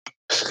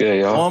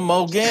good, y'all? One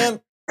more again.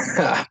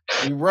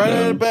 We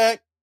running it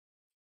back.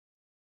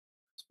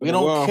 We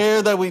don't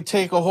care that we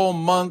take a whole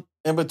month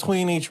in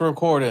between each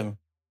recording.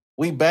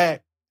 We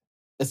back.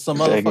 It's the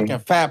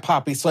motherfucking Fat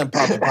Poppy Slim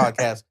Poppy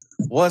podcast.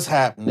 What's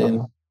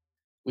happening?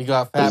 We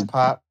got Fat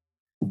Pop.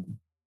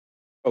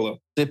 Hello.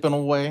 Dipping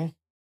away.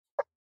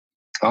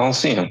 I don't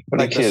see him.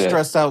 What like the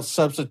stressed out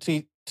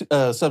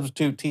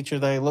substitute teacher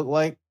they look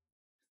like.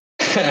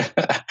 I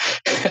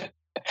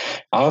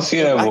don't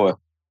see that boy.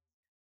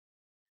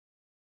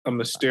 I'm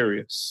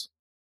mysterious.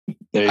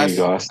 There you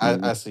go.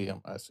 I see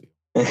him. I see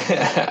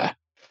him.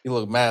 He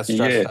look mad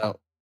stressed out.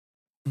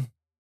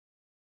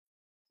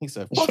 He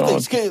said, "Fuck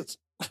these kids."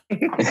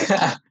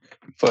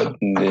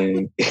 Fucking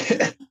dang.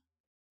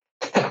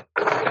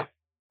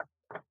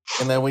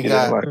 And then we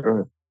got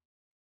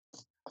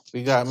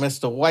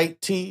Mr.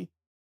 White Tee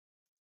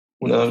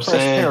with a fresh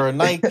pair of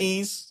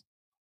Nikes.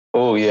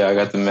 Oh yeah, I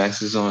got the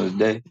Maxes on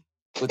today.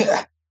 With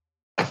the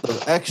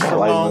extra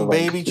long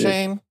baby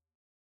chain.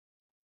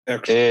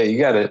 Extra. Yeah, you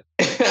got it.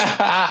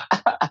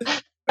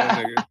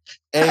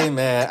 Hey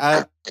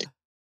man,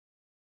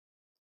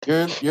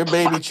 your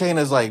baby chain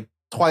is like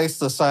twice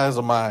the size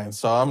of mine,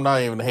 so I'm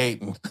not even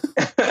hating.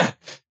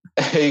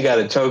 You got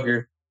a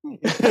choker. He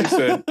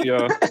said,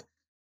 "Yo,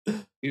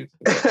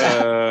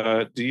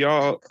 do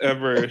y'all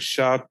ever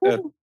shop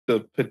at the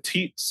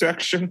petite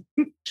section?"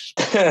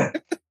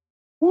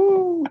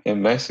 Woo!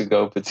 In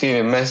Mexico, petite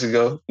in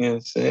Mexico. You know what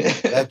I'm saying?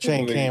 That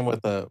chain came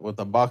with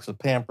a box of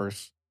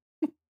Pampers.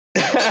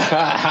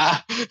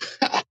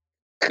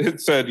 It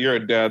said, "You're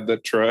a dad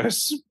that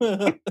trusts."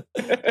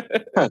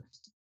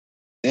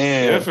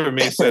 Damn. For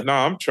me, said, "No,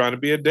 I'm trying to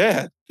be a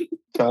dad.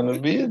 Trying to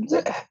be a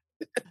dad.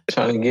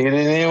 Trying to get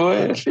it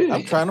anywhere.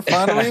 I'm trying to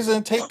find a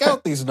reason to take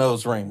out these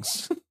nose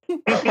rings."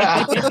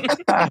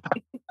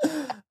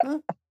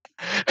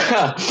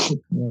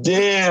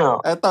 Damn.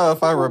 I thought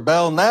if I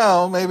rebel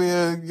now, maybe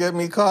it'll get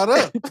me caught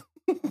up.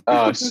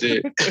 Oh,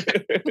 shit.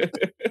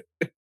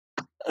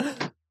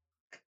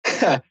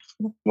 I'm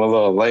a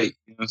little late.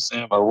 You know what I'm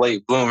saying? I'm a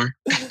late bloomer.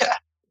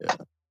 Yeah.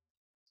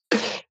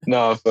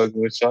 No, I'm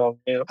fucking with y'all,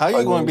 man. How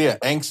you going to be an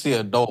angsty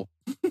adult?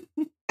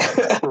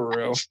 For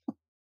real.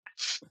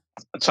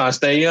 I'm trying to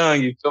stay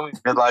young. You feel me?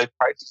 Midlife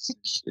crisis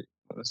and shit.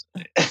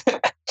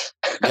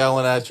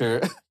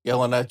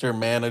 Yelling at your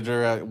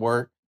manager at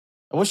work.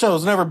 I wish I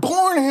was never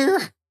born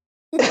here.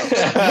 I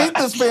hate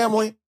this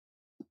family.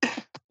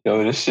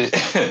 Yo, this shit.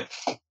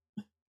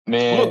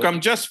 Man. Look, I'm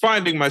just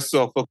finding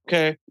myself,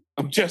 okay?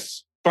 I'm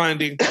just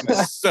finding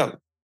myself.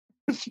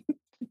 If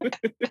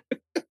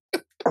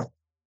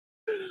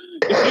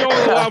you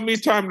don't allow me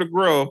time to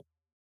grow,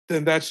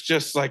 then that's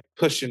just like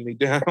pushing me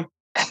down.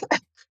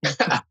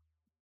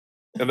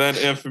 And then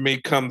Infamy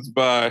comes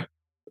by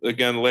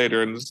again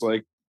later and it's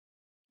like,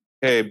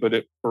 "Hey,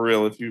 but for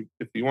real, if you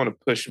want to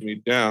push me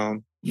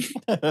down,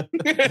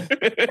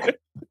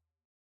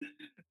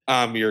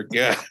 I'm your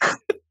guy."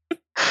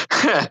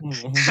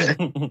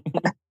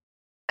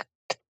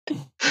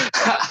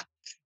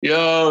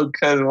 Yo,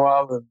 cousin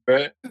Wildin,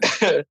 bro.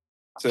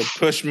 Said,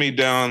 "Push me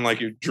down like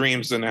your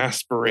dreams and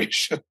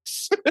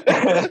aspirations."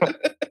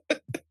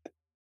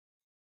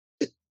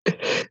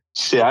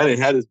 Shit, I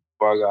didn't have this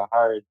before I got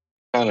hired.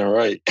 Kind of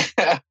right.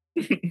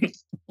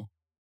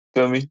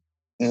 Feel me?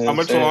 You know How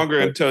much longer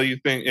until you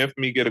think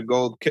Infamy get a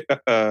gold cap?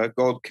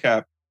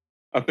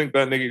 I think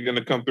that nigga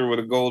gonna come through with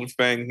a gold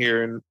fang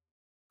here in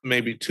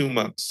maybe 2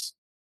 months.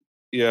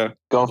 Yeah,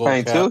 gold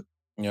fang too.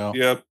 Yeah.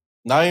 Yep.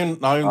 Not even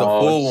the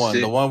full one.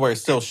 The one where it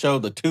still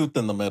showed the tooth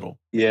in the middle.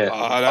 Yeah.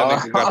 Oh, that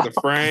nigga got the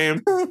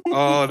frame.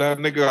 Oh, that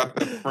nigga got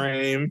the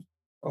frame.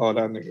 Oh,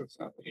 that nigga's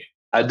happy.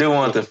 I do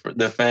want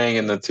the fang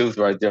and the tooth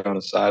right there on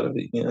the side of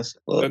it. Yes.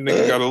 That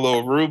nigga got a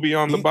little ruby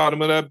on the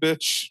bottom of that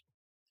bitch.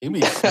 He be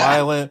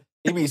smiling.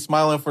 He be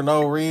smiling for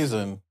no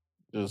reason.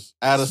 Just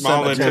out of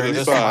Smiling cemetery, to the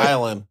just side.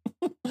 smiling.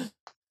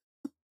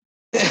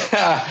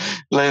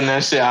 Letting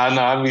that shit. I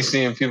know. I be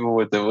seeing people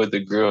with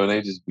the grill, and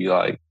they just be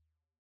like,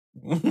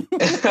 "Put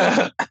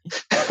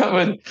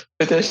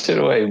that shit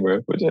away,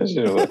 bro. Put that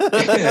shit away."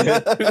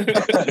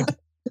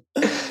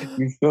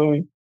 You feel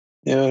me?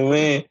 You know what I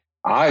mean?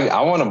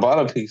 I want a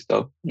bottom piece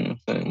though. You know what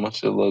I'm saying? My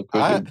shit look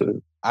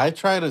crooked. I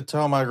try to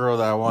tell my girl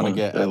that I want to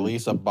get at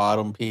least a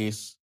bottom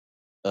piece.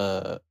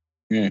 Probably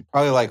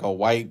like a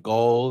white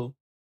gold,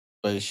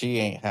 but she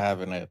ain't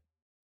having it.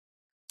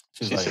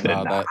 She's like,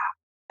 nah.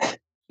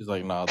 She's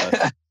like, no,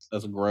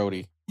 that's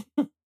grody.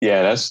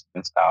 Yeah, that's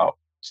out.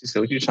 She said,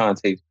 "What you trying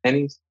to take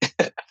pennies?"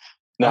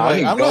 No,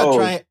 I'm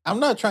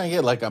not trying to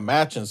get like a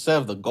matching set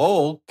of the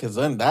gold, because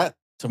then that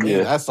to me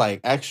that's like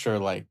extra,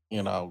 like,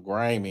 you know,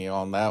 grimy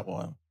on that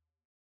one.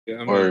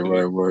 Yeah,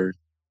 word.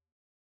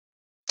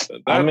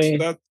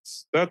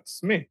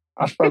 That's me.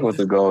 I fuck with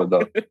the gold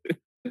though.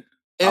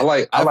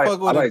 I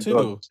fuck with it too.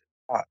 Gold.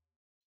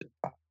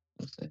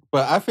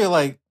 But I feel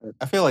like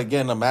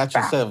getting a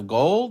matching set of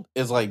gold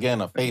is like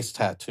getting a face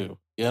tattoo.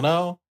 You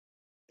know,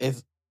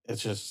 it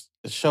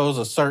shows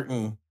a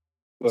certain.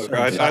 Look,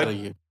 side of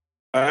you.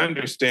 I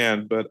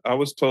understand, but I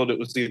was told it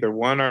was either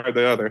one or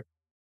the other.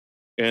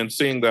 and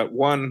seeing that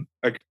one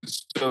I can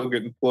still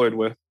get employed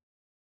with,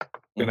 I'm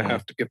gonna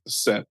have to get the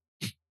set.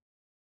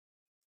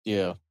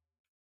 Yeah.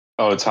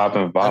 Oh, top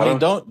and bottom. I mean,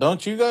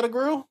 don't you got a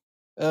grill,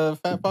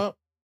 Fat Pop?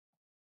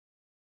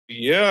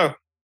 Yeah.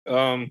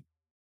 My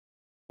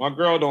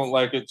girl don't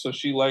like it, so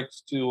she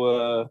likes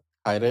to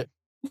hide it.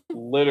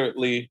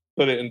 Literally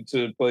put it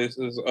into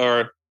places,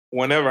 or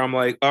whenever I'm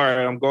like, all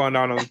right, I'm going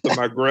down and put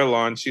my grill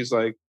on, she's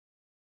like,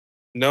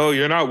 no,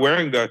 you're not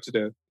wearing that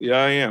today. Yeah,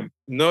 I am.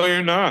 No,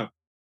 you're not.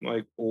 I'm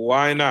like,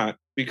 why not?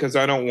 Because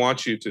I don't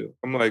want you to.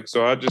 I'm like,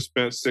 so I just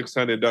spent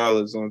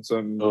 $600 on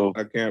something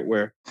I can't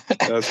wear.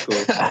 That's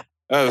cool. That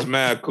was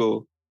mad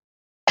cool.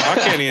 I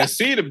can't even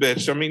see the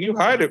bitch. I mean, you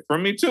hide it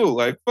from me too.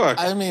 Like, fuck.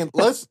 I mean,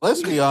 let's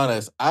be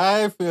honest.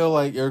 I feel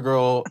like your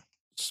girl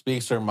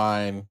speaks her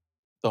mind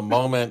the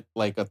moment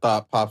like a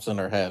thought pops in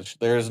her head.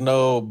 There's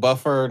no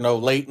buffer, no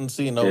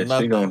latency, no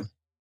nothing.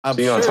 I'm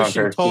sure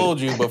she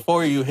told you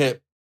before you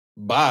hit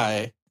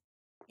buy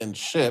and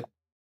ship.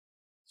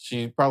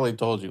 She probably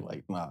told you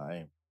like,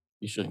 nah,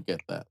 you shouldn't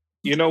get that.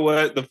 You know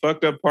what? The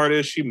fucked up part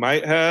is she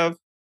might have,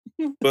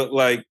 but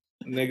like,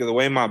 nigga, the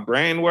way my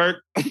brain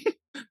worked,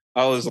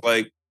 I was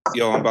like,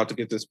 yo, I'm about to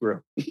get this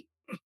grill. And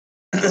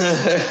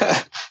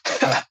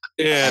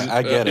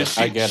I get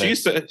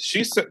it.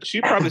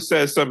 She probably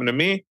said something to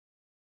me,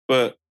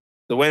 but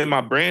the way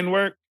my brain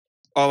worked,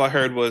 all I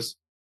heard was,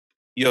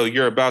 yo,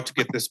 you're about to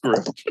get this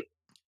grill.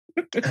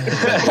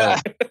 Yo,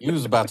 you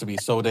was about to be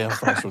so damn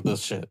fresh with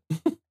this shit.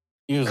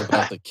 You was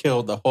about to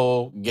kill the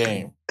whole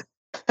game.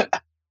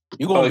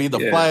 You gonna be the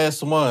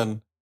flyest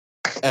one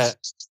at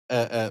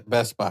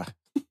Best Buy.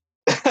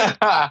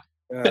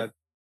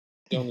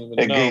 Don't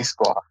even know. Geek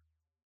Squad.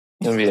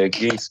 Gonna be a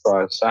Geek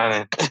Squad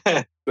shining.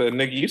 But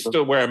nigga, you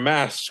still wear a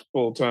mask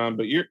full time,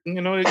 but you're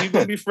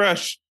gonna be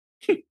fresh.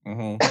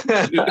 Mm-hmm.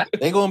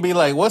 They gonna be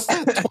like, what's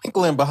that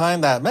twinkling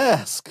behind that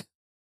mask?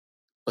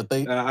 But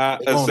they gonna know.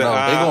 They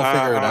gonna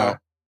figure it out.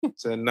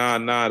 Said,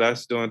 nah,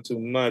 that's doing too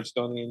much.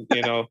 Don't even,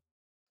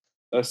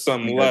 that's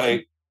something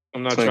light.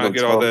 I'm not trying to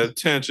get all the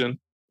attention.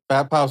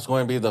 Fat Pop's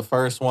going to be the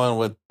first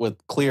one with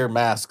clear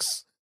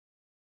masks.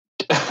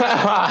 It's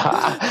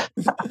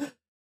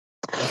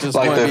just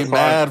like going to be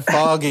mad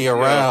foggy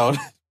around.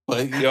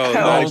 But you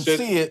don't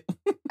see it.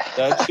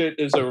 That shit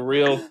is a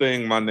real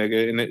thing, my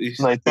nigga. And it's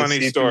like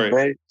funny story.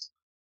 Right?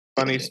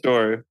 Funny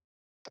story.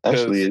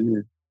 Actually, it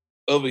is.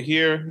 Over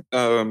here,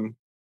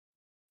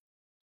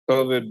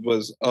 COVID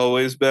was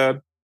always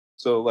bad.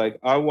 So, like,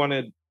 I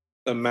wanted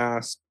a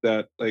mask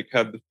that, like,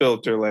 had the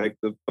filter, like,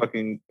 the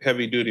fucking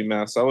heavy-duty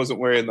mask. I wasn't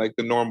wearing, like,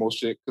 the normal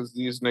shit because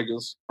these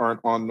niggas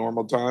aren't on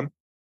normal time.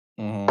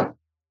 Mm-hmm.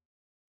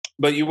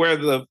 But you wear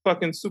the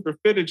fucking super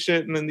fitted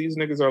shit, and then these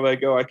niggas are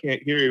like, oh, I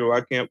can't hear you.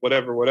 I can't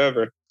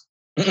whatever.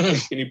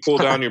 Can you pull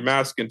down your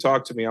mask and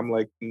talk to me? I'm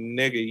like,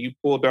 nigga, you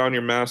pull down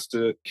your mask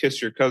to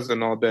kiss your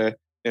cousin all day,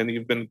 and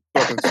you've been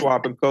fucking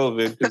swapping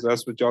COVID because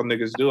that's what y'all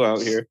niggas do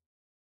out here.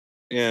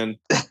 And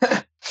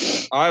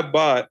I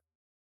bought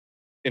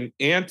an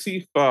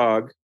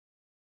anti-fog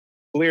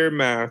clear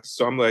mask.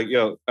 So I'm like,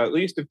 yo, at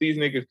least if these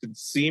niggas could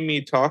see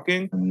me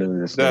talking,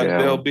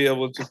 they'll be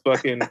able to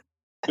fucking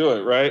do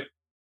it, right?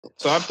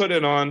 So I put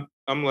it on.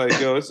 I'm like,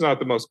 yo, it's not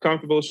the most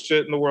comfortable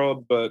shit in the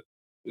world, but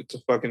it's a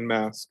fucking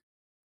mask.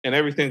 And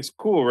everything's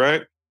cool,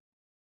 right?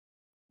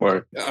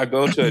 Right. I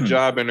go to a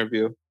job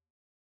interview.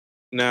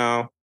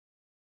 Now,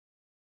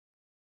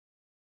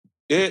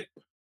 it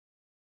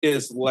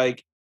is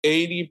like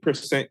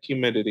 80%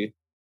 humidity.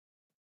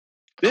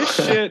 This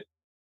shit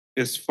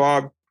is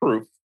fog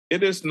proof.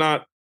 It is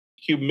not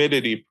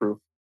humidity proof.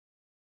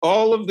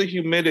 All of the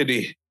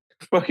humidity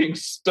fucking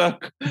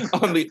stuck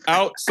on the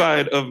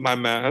outside of my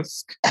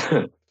mask.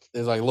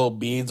 There's like little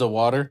beads of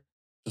water.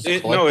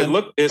 It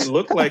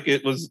looked like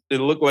it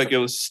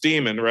was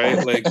steaming,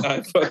 right? Like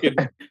I fucking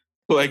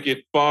like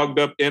it fogged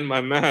up in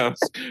my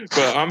mask.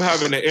 But I'm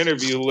having an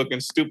interview looking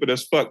stupid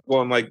as fuck,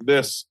 going like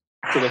this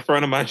to the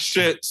front of my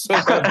shit. So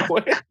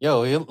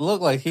yo, it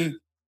looked like he's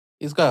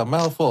got a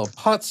mouthful of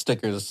pot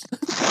stickers.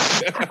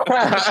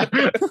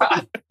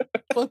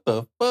 What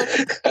the fuck?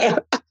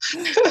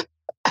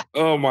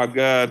 Oh my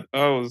God.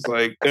 I was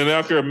like, and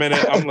after a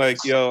minute, I'm like,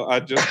 yo,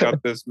 I just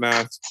got this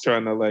mask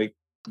trying to like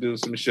do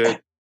some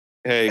shit.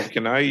 Hey,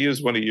 can I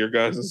use one of your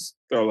guys'?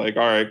 They're like,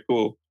 all right,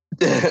 cool.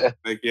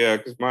 Like, yeah,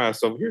 because my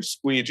ass over here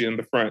squeegee in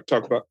the front.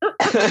 Talk about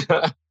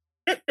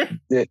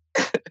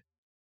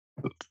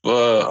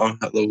I'm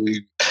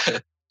Halloween.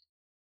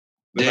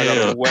 Then I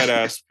got a wet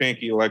ass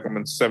pinky like I'm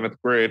in 7th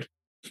grade.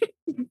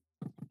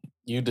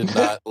 You did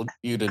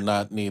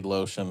not need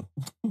lotion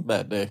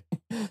that day.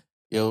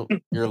 Your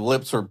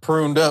lips were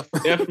pruned up.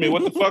 Anthony,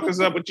 what the fuck is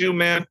up with you,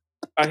 man?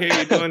 I hear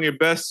you doing your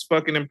best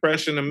fucking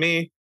impression of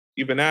me.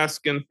 You've been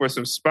asking for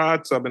some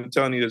spots. I've been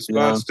telling you the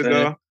spots to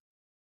go.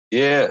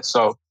 Yeah,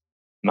 so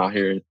I'm out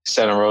here in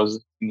Santa Rosa.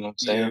 You know what I'm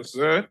saying? Yes,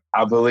 sir.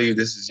 I believe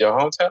this is your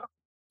hometown?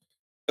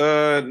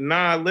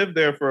 Nah, I lived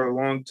there for a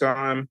long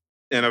time,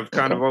 and I've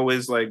kind of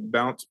always like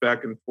bounced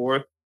back and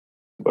forth.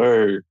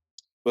 Word.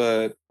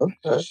 But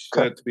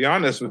to be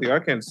honest with you, I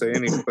can't say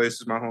any place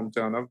is my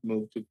hometown. I've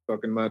moved too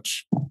fucking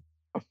much.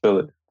 I feel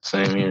it.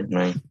 Same here,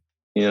 man.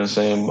 You know what I'm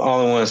saying?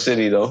 All in one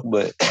city though,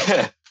 but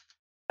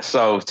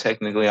so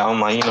technically I'm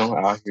like,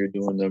 out here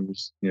doing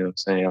numbers, you know what I'm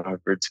saying,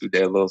 out for a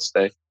 2-day little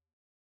stay.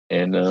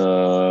 And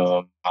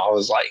I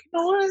was like, you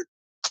know what?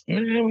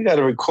 Man, we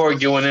gotta record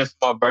going in for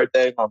my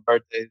birthday. My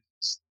birthday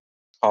is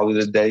probably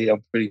the day.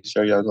 I'm pretty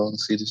sure y'all gonna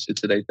see this shit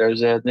today,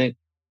 Thursday, I think.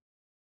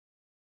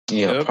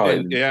 Yeah, yep.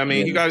 probably. And, I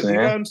mean, he got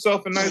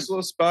himself a nice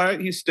little spot.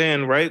 He's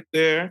staying right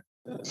there,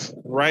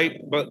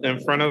 right but in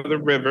front of the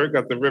river.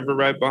 Got the river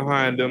right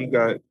behind him.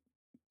 Got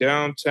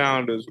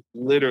downtown is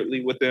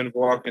literally within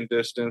walking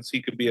distance.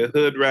 He could be a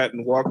hood rat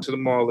and walk to the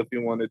mall if he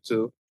wanted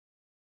to.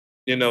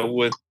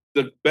 With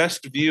the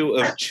best view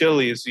of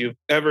Chili's you've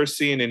ever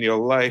seen in your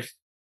life.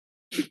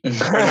 Or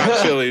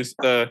not Chili's.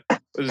 What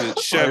is it?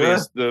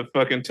 Chevy's, the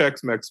fucking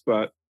Tex-Mex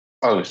spot.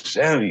 Oh,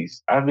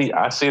 Chevy's.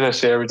 I see that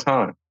shit every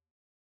time.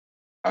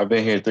 I've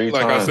been here 3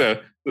 times. Like I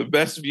said, the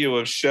best view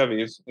of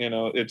Chevy's,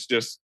 it's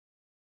just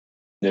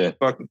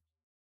fucking.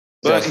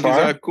 But he's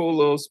got a cool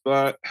little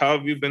spot. How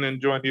have you been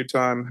enjoying your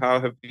time? How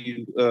have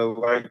you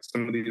liked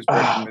some of these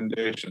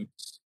recommendations?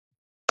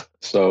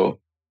 So,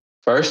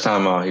 first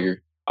time out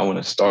here, I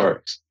went to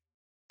Starks.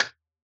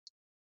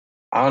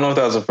 I don't know if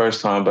that was the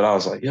first time, but I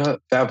was like, yeah,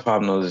 Fat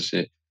Pop knows this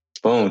shit.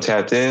 Boom,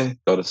 tapped in,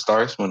 go to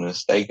Starks, went to a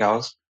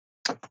steakhouse.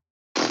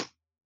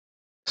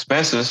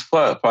 Expensive as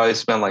fuck. Probably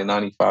spent like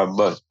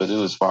 $95, but it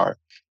was fire.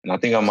 And I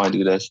think I might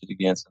do that shit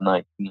again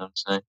tonight. You know what I'm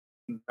saying?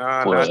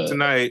 Nah, not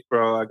tonight,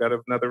 bro. I got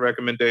another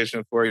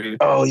recommendation for you.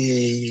 Oh,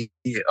 yeah.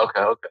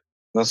 Okay.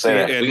 Don't say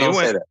that. We don't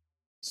say that.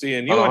 See,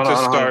 and you went to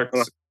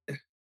Starks.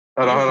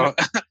 Hold on.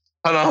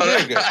 Hold on.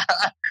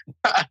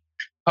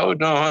 Oh,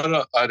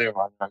 never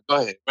mind. Go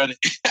ahead. Run it.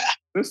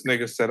 This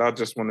nigga said, I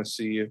just want to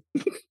see you.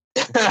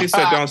 He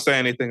said, don't say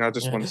anything. I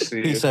just want to see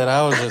you. He said,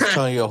 I was just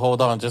telling you,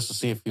 hold on, just to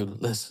see if you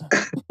listen.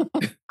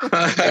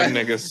 That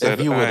nigga said,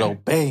 if you would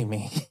obey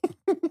me.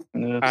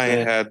 I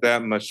ain't had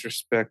that much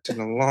respect in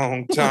a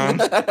long time.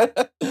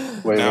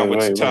 Now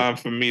it's time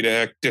for me to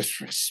act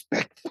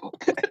disrespectful.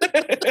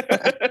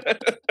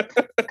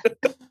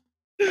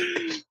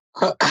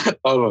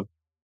 Hold on.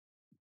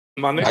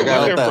 My nigga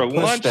went there for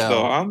lunch,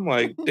 though. I'm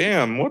like,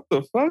 damn, what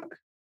the fuck?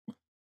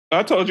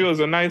 I told you it was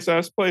a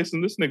nice-ass place,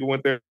 and this nigga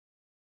went there.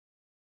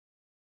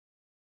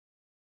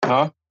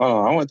 Huh? Oh,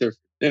 I went there for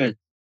dinner.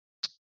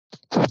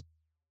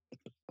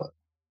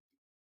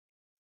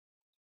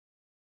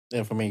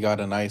 Then for me, got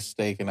a nice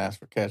steak and asked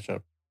for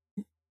ketchup.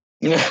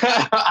 No,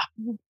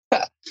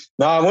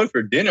 I went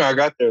for dinner. I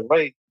got there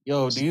late.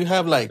 Yo, do you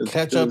have like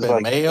ketchup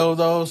and mayo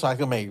though, so I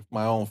can make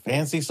my own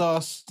fancy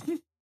sauce?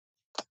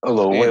 A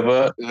little whip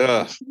up.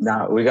 Yeah.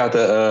 Nah, we got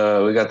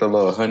the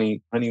little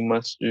honey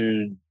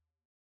mustard,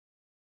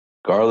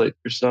 garlic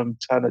or some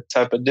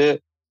type of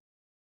dip.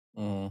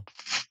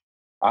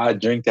 I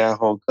drink that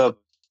whole cup,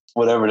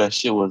 whatever that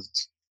shit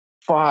was.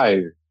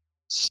 Fire,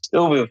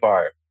 still been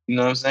fire. You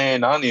know what I'm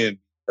saying? I don't even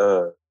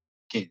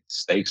get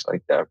steaks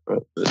like that,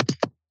 bro. But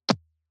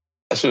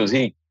that shit was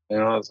heat. I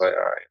was like, all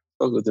right,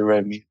 fuck with the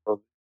red meat. But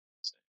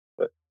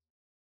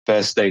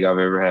best steak I've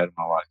ever had in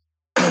my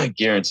life,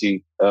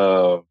 guaranteed.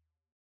 Pulled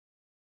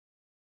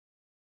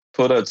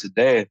up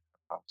today.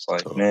 I was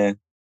like, man,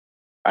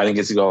 I didn't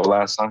get to go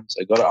last time, so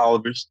I go to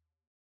Oliver's,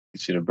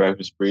 get you the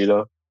breakfast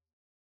burrito.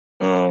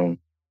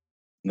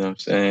 You know what I'm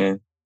saying?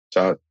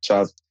 Y'all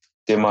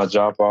did my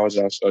job off.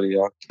 Y'all showed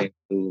y'all came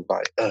through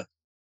like, you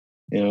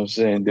know what I'm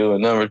saying,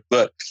 doing numbers.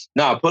 But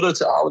I put up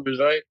to Oliver's,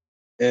 right?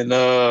 And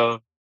I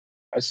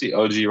see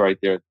OG right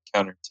there at the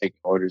counter taking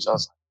orders. I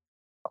was like,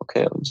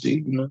 okay, OG,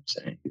 you know what I'm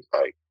saying? He's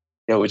like,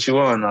 yo, what you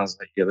want? And I was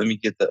like, yeah, let me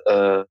get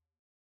the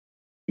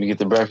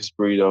breakfast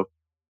burrito.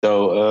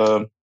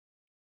 So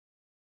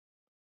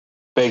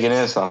bacon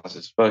and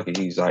sausage. Fuck it.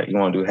 He's like, you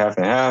want to do half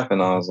and half?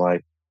 And I was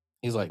like,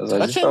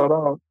 just hold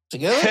on.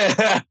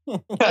 Together?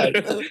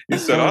 He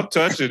said, I'll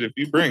touch it if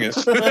you bring it.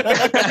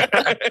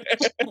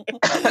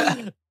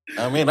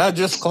 I mean, I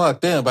just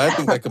clocked in, but I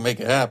think I can make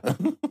it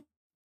happen.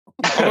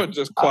 I would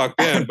just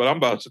clocked in, but I'm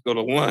about to go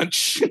to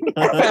lunch.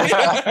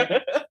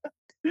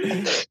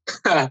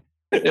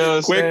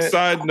 Quick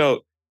side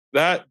note.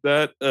 That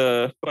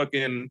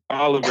fucking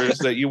Oliver's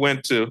that you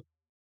went to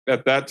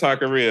at that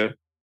taqueria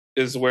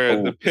is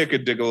where the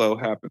Pickadigolo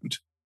happened.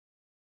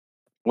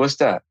 What's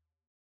that?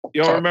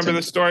 You don't remember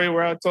the story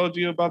where I told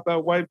you about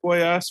that white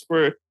boy asked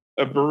for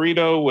a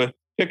burrito with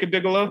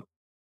Pickadigolo?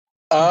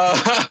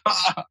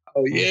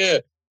 Oh, yeah.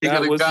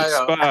 That was the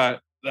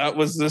spot. That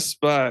was the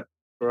spot,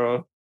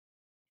 bro.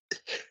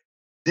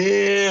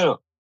 Damn.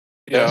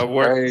 Yeah,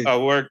 I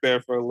worked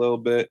there for a little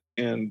bit,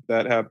 and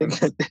that happened.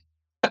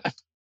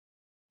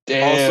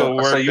 Damn.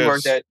 Also, so you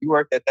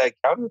worked at that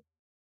counter?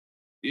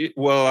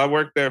 Well, I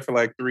worked there for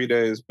like 3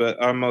 days,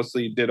 but I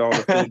mostly did all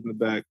the food in the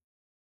back.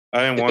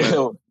 I didn't want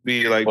to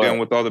be like dealing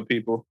with all the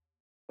people.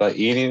 Like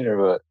eating or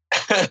what?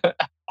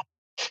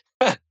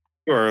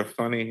 You're a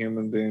funny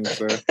human being,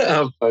 sir.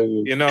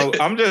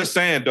 I'm just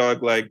saying,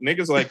 dog, like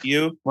niggas like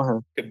you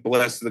could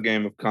bless the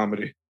game of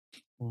comedy.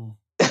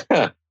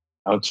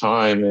 I'm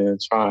trying, man.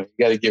 Trying.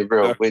 You got to get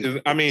real with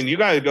it. I mean, you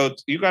got to go.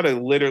 You got to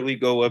literally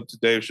go up to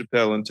Dave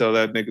Chappelle and tell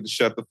that nigga to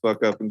shut the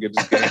fuck up and get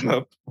his game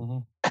up.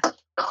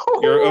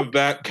 You're of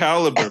that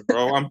caliber,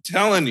 bro. I'm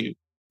telling you.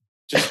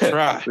 Just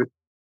try.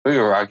 We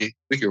can rock it.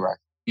 We can rock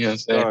it. You know what I'm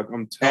saying? Dog,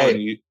 I'm telling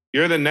you.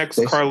 You're the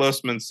next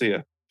Carlos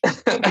Mencia.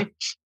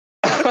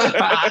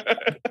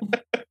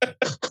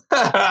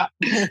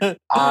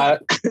 I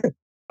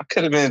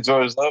could have been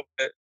George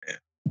Lopez.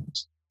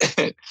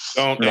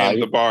 Don't aim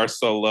the bar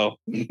so low.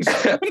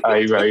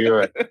 You're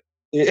right.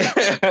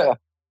 Yeah.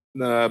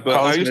 Nah, but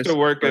I used to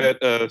work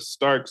at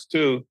Starks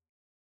too,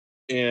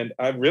 and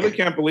I really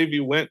can't believe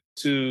you went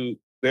to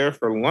there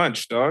for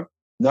lunch, dog.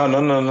 No.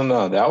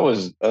 That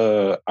was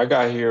I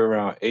got here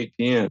around 8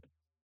 p.m.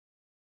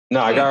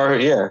 No, I got here,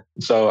 yeah.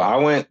 So I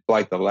went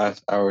like the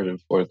last hour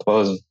before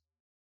closing.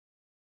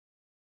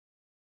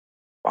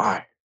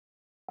 Fire.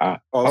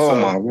 Also, oh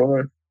my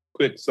Lord.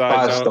 Quick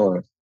side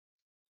note.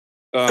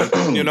 5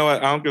 stars. You know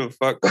what? I don't give a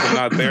fuck if I'm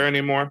not there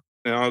anymore.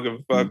 And I don't give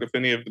a fuck if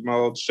any of my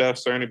old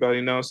chefs or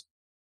anybody knows.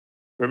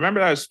 Remember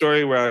that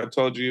story where I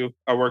told you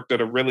I worked at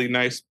a really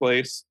nice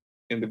place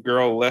and the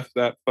girl left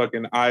that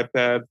fucking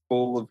iPad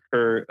full of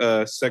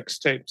her sex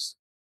tapes?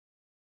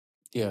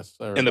 Yes.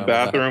 In the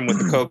bathroom with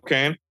the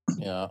cocaine?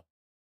 Yeah.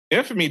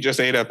 Infamy just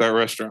ate at that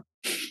restaurant.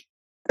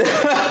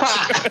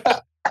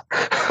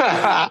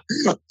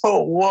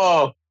 Oh,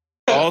 whoa.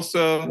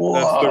 Also,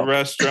 that's the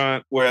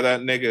restaurant where that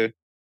nigga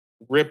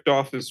ripped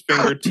off his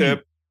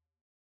fingertip.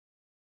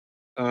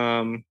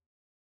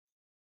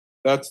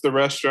 That's the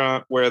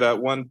restaurant where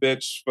that one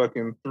bitch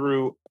fucking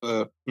threw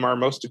our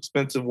most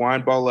expensive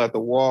wine bottle at the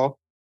wall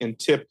and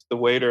tipped the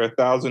waiter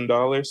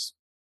 $1,000.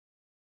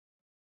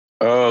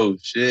 Oh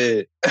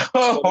shit.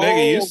 So,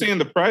 nigga, you seen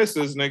the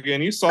prices, nigga,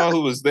 and you saw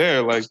who was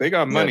there. Like, they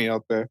got money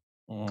out there.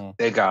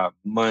 They got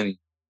money.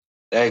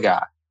 They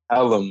got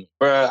hella money.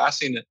 Bro, I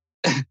seen it.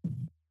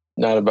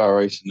 Not about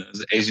race. There's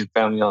an Asian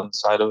family on the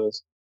side of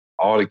us.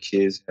 All the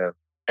kids have,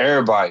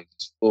 everybody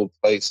just full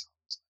plates.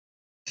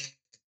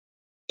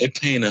 They're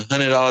paying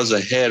 $100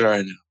 a head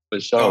right now, for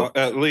sure.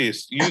 At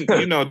least.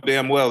 You know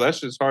damn well that's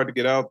just hard to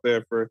get out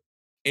there for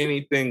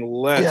anything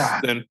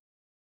less than...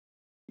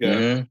 Yeah.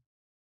 Mm-hmm.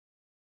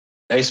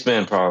 They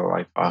spend probably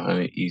like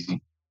 $500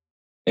 easy.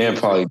 And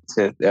probably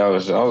tip. I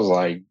was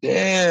like,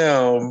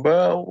 damn,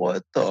 bro,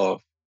 what the...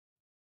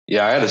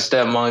 Yeah, I had to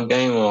step my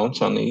game on. I'm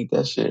trying to eat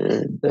that shit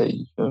every day.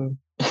 You feel me?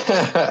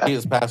 He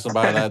is passing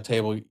by that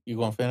table. You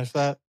gonna finish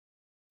that?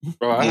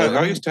 Bro,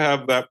 I used to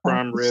have that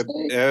prime rib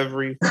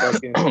every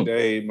fucking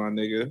day, my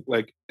nigga.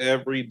 Like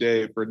every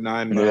day for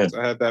 9 months.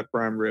 I had that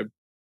prime rib.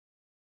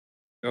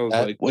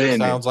 It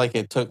sounds like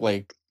it took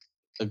like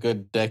a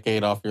good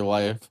decade off your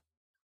life.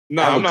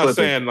 No, I'm not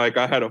saying like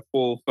I had a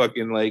full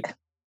fucking like,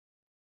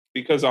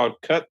 because I'll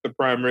cut the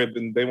prime rib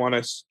and they want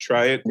us to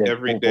try it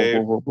every day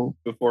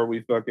before we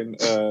fucking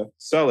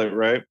sell it,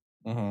 right?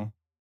 Mm-hmm.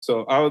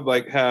 So I would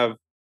like have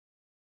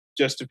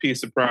just a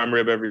piece of prime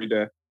rib every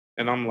day.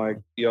 And I'm like,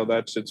 yo,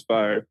 that shit's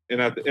fire.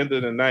 And at the end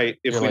of the night,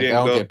 if we didn't I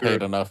don't go get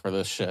paid enough for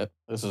this shit.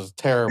 This is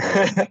terrible.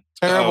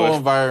 Terrible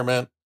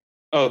environment.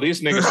 Oh,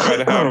 these niggas try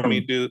to have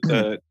me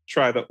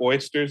try the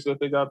oysters that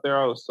they got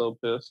there. I was so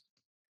pissed.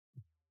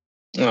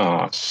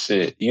 Oh,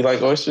 shit. You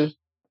like oysters?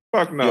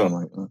 Fuck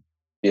no.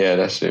 Yeah,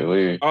 that shit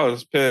weird. I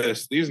was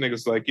pissed. These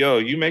niggas like, yo,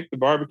 you make the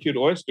barbecued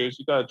oysters.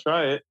 You gotta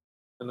try it.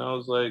 And I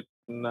was like,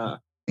 nah.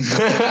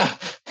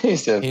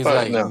 He's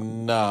like, no.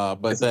 Nah.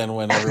 But then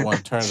when everyone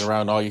turns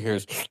around, all you hear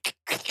is...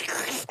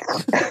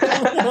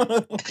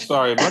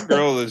 Sorry, my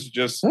girl is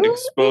just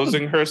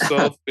exposing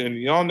herself, and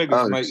y'all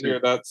niggas might hear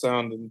that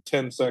sound in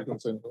 10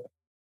 seconds anyway.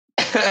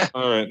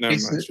 All right, never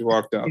mind. She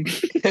walked out.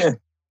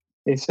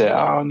 He said,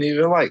 I don't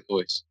even like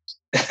oysters.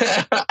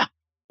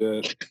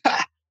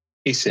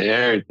 He said,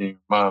 everything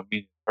reminds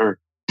me of her.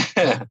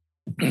 That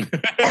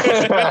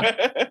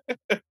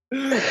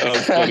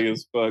was funny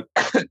as fuck.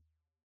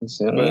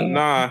 But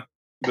nah,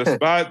 the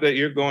spot that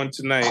you're going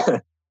tonight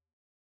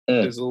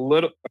is a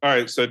little... All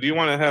right, so do you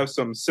want to have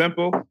something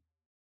simple?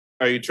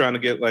 Are you trying to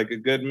get like a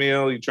good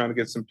meal? Are you trying to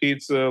get some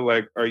pizza?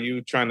 Like, are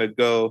you trying to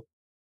go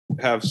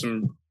have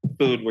some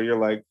food where you're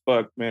like,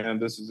 fuck, man,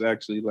 this is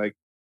actually like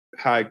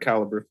high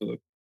caliber food?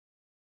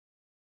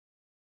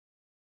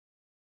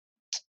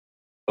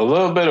 A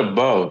little bit of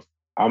both.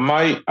 I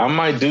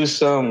might do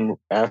some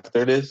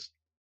after this.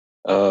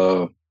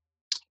 Probably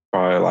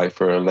like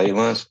for a late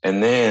lunch,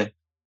 and then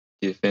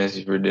get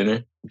fancy for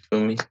dinner. You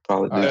feel me?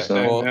 Probably do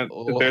something.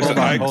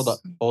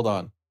 Hold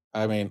on.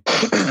 I mean,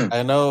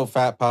 I know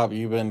Fat Pop,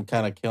 you've been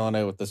kind of killing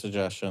it with the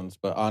suggestions,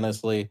 but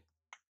honestly,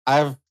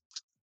 I've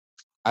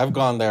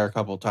gone there a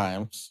couple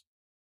times,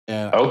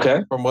 and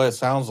from what it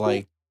sounds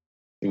like,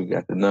 you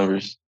got the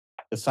numbers.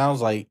 It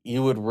sounds like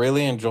you would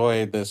really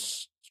enjoy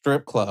this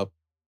strip club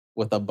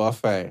with a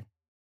buffet.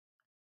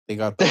 They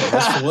got the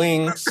best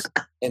wings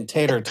and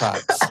tater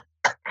tots.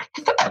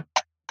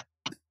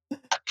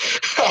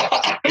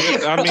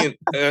 I mean,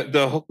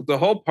 the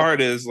whole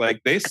part is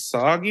like they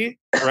soggy,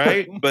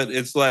 right? But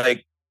it's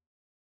like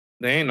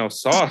there ain't no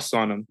sauce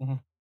on them.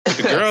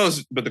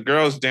 But the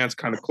girls dance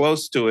kind of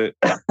close to it.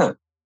 So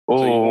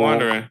Oh, you're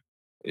wondering,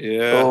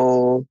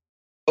 yeah,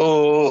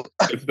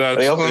 if that's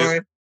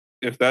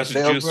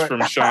They juice open from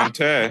right-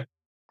 Shantae,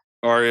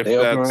 or if They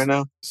open that's right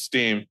now.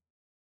 steam.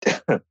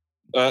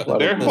 Lot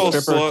Their of The whole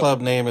stripper club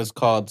name is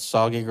called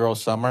Soggy Girl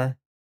Summer.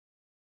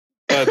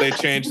 they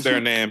changed their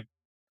name.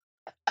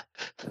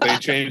 They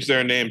changed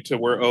their name to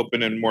 "We're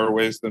Open in More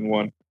Ways Than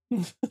One."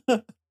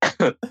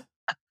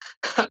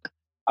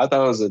 I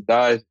thought it was a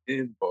dive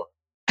in bar.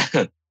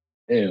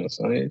 Damn,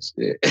 son,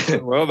 shit.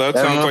 Well, that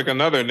That sounds mo- like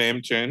another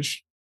name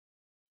change.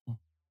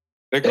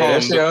 They Yeah, call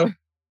that him shit-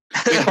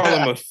 they call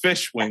him a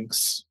fish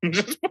wings.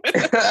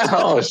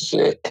 Oh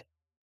shit.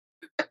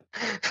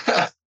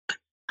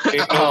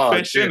 Ain't no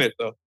fish in it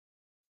though.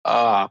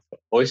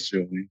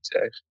 Oyster wings,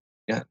 actually.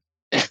 Yeah.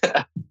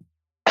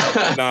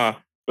 Nah,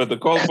 but the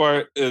cold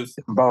part is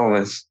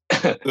Boneless.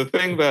 the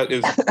thing that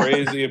is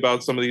crazy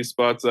about some of these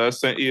spots that I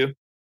sent you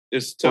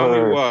is tell me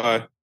Word.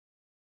 why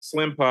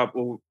Slim Pop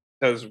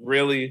has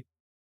really,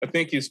 I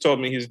think he's told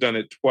me he's done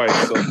it twice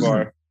so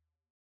far.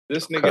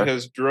 This nigga Okay.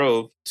 has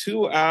drove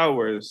 2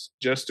 hours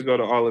just to go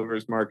to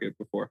Oliver's Market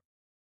before.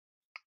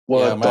 What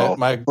Yeah,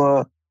 the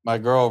fuck? my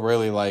girl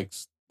really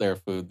likes their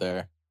food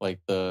there. Like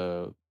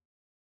the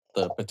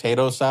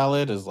potato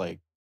salad is like.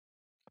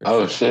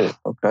 Oh shit.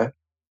 Okay.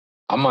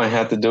 I might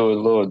have to do a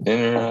little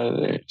dinner out of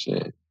there.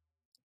 Shit.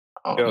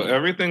 I don't Yo, know.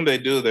 everything they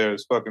do there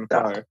is fucking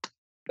fire.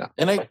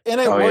 And it Oh,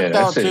 yeah, worked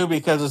out that's it. too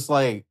because it's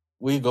like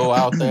we go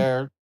out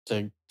there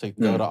to go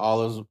Hmm. to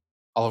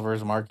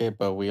Oliver's Market,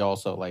 but we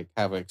also like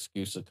have an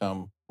excuse to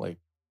come like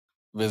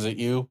visit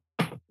you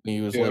when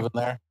you was Yeah. living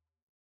there.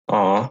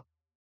 Aw.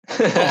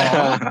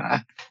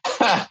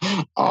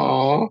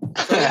 Aw.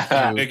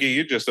 Nigga,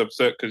 you just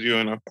upset because you're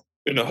in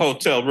a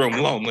hotel room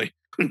lonely.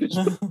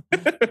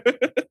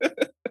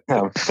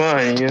 Have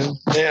fun, you know?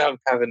 Yeah, I'm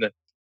having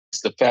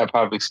it's the Fat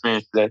Pop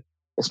experience today.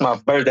 It's my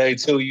birthday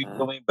too, you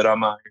feel me? But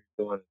I'm out here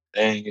doing a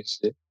thing and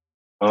shit.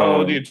 How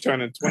old are you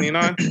turning?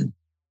 29?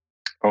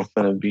 I'm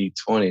finna be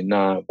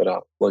 29, but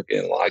I'm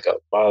looking like a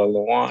bottle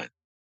of wine.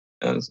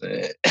 You know what I'm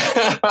saying?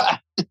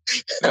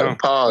 No,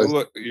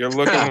 Pause. you're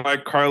looking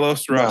like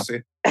Carlos No.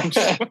 Rossi. That's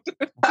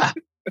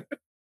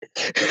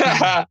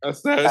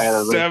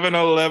that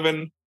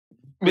 7-Eleven.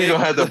 We're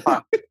gonna have to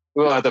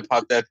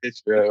pop that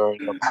picture or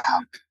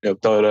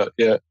throw it up.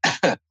 Yeah.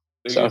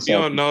 If you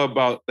don't know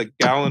about the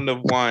gallon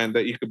of wine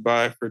that you could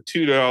buy for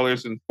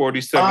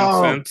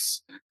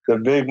 $2.47. The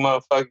big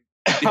motherfucker.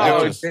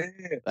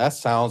 That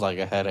sounds like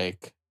a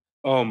headache.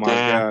 Oh my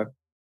Damn. God.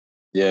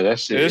 Yeah, that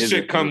shit. This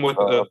shit come with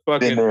a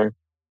fucking dinner.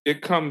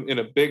 it come in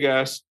a big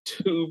ass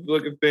tube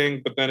looking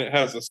thing, but then it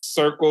has a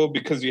circle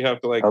because you have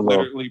to like Hello.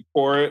 literally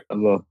pour it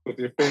Hello. with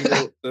your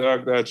finger.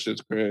 Dog, that shit's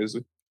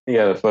crazy. You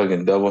gotta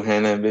fucking double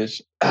hand that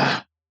bitch.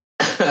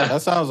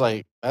 That sounds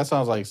like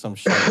some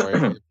shit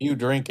where if you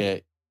drink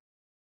it,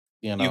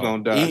 you know,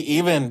 gonna die.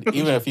 even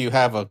if you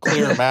have a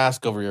clear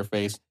mask over your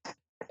face,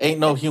 ain't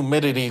no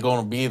humidity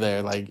gonna be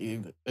there. Like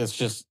it's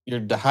just you're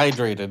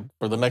dehydrated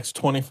for the next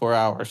 24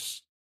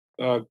 hours.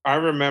 I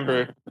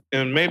remember,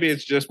 and maybe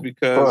it's just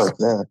because Fuck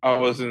that. I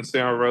was in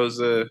Santa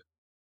Rosa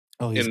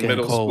Oh, in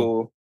middle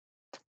school,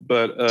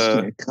 but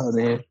Come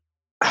in.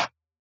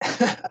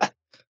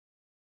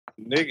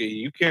 nigga,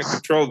 you can't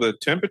control the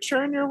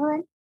temperature in your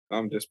room.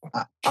 I'm just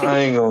I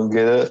ain't gonna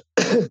get up.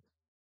 Room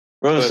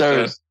But,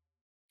 service.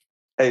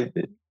 Hey,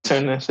 bitch,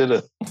 turn that shit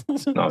up.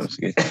 No, I'm just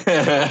kidding.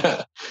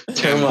 Turn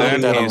and my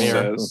then that he on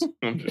mirror. says,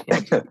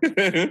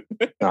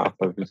 Nah,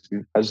 fuck with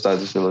you. I just thought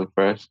this shit looked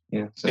fresh.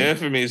 Yeah. So.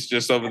 Infamy's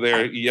just over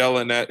there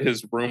yelling at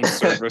his room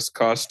service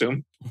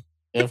costume.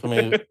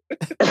 Infamy's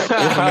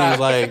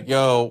like,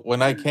 yo,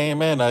 when I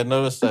came in, I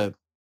noticed that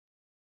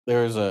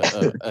there was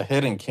a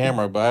hidden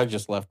camera, but I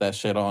just left that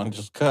shit on,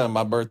 just cut in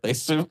my birthday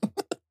suit.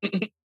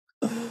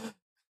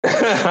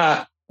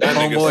 That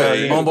nigga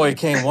said, Homeboy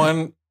came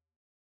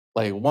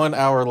 1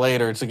 hour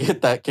later to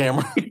get that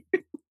camera.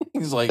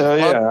 He's like, Hell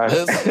fuck yeah.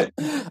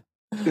 this.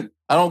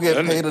 I don't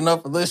get paid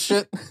enough for this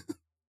shit.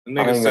 The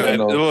nigga I ain't said,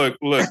 gonna know.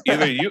 look,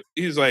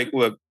 he's like,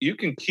 look, you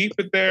can keep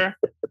it there,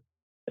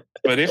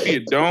 but if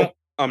you don't,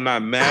 I'm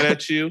not mad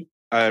at you.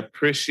 I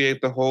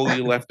appreciate the hole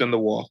you left in the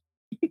wall.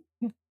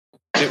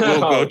 It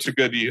will go to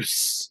good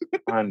use.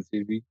 On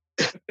TV.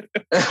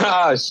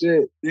 Ah,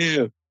 shit.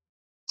 Yeah.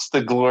 It's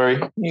the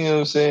glory. You know what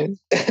I'm saying?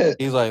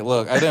 He's like,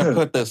 look, I didn't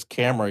put this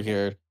camera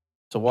here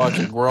to watch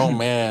a grown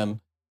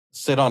man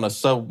sit on a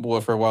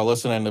subwoofer while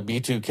listening to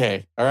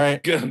B2K. All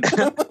right?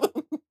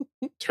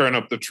 Turn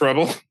up the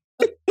treble.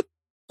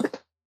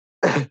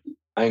 I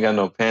ain't got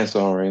no pants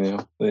on right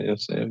now. You know what I'm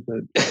saying?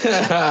 But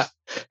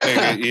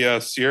Nigga,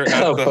 yes, you're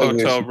at the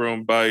hotel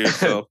room by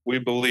yourself. We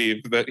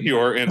believe that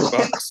you're in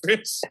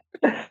boxers.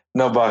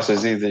 No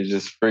boxers either,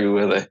 just free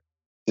will it.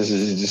 This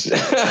is just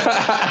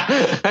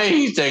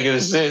he's taking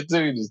a shit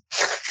too. Just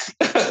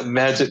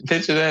magic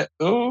picture that.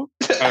 Ooh.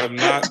 I'm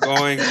not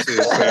going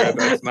to, sir.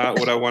 That's not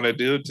what I want to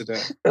do today.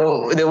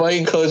 Oh, then why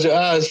you close your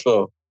eyes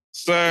for?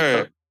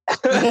 Sir,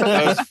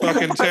 that's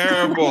fucking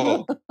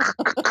terrible.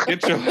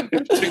 Get your life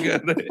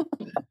together.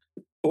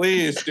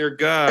 Please, dear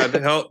God,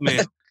 help me.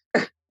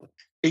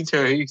 He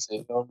said,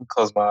 "Let me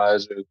close my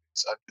eyes real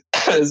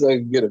quick so I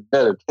can get a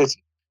better picture."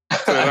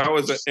 So that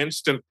was an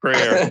instant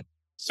prayer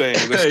saying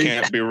this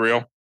can't be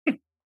real.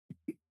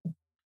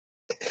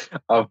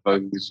 I'm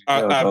fucking with you.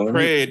 I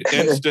prayed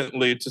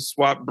instantly to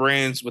swap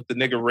brains with the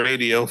nigga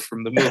Radio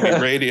from the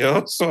movie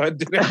Radio, so I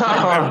didn't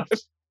remember.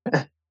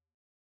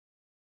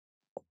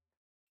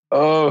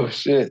 Oh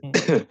shit!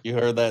 You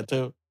heard that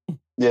too?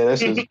 Yeah,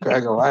 this is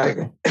cracking like.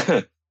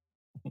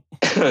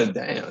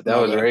 Damn, that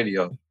was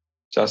Radio.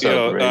 Shouts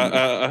out to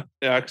Radio.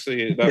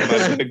 Actually, that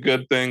might have been a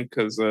good thing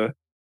because I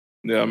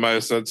might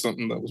have said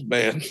something that was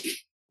bad.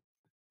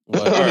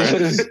 What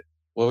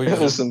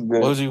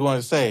was you going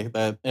to say?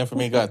 That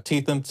Infamy got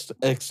teeth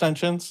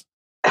extensions?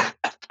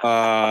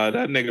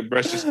 That nigga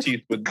brushed his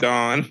teeth with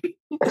Dawn.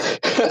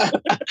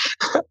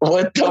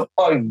 What the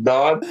fuck,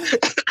 Dawn?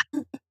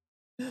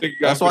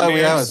 That's why we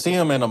haven't seen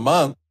him in a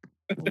month.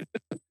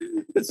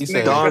 He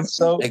said, Dawn,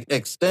 so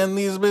extend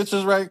these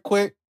bitches right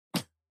quick.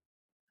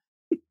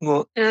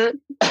 Well, what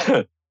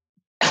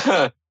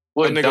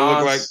nigga Dawn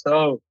look like?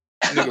 So?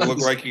 Nigga look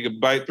like he could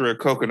bite through a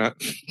coconut.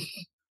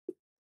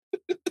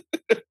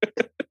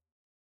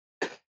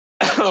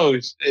 Oh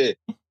shit!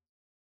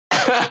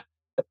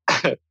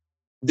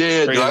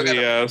 Dude, crazy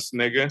ass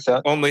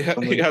nigga. Only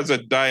he has a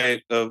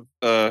diet of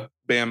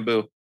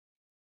bamboo.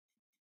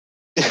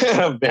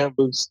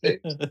 Bamboo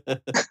sticks.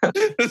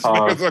 This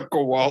nigga's a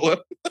koala.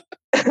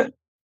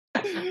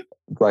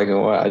 Black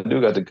and white. I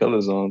do got the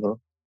colors on though.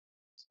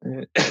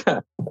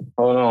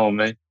 Hold on,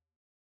 man.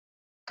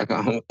 I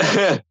got.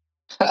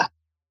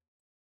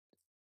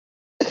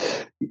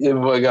 Yeah,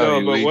 boy,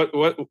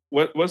 but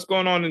what's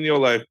going on in your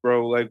life,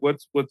 bro? Like,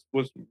 what's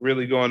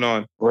really going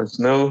on? What's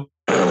new?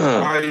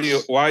 Why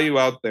are you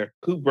out there?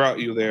 Who brought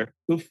you there?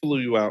 Who flew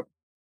you out?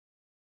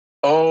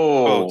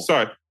 Oh,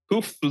 sorry.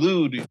 Who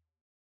flew you?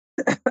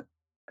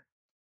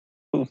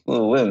 Who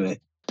flew with me?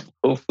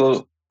 Who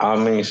flew? I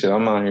mean, shit.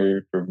 I'm out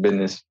here for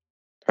business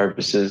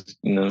purposes.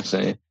 You know what I'm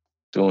saying?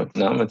 I'm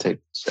gonna take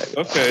a second.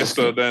 Okay,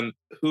 so then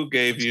who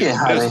gave you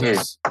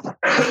business?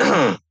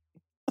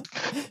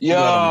 You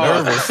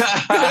got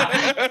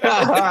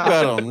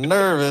him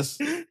nervous.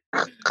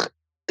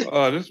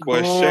 Oh, this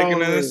boy's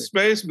shaking in his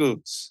space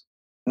boots.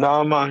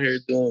 No, I'm out here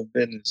doing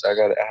business. I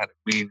had a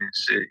meeting and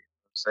shit. You know what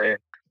I'm saying?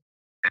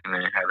 And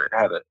then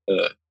had to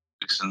do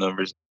some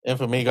numbers.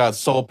 Infamy got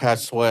soul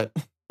patch sweat.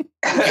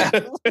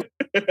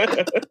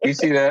 You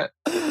see that?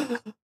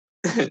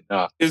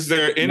 No. Is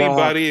there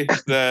anybody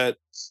that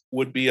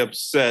would be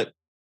upset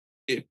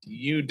if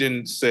you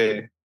didn't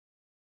say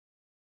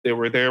they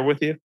were there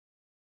with you?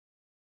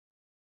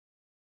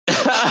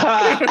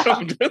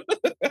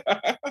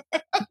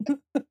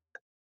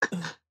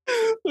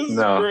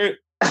 No. Great.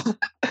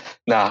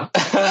 Nah.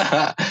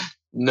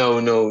 No.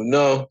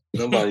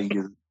 Nobody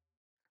gives.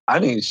 I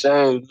need to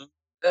shave.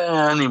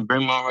 I need to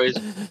bring my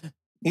razor.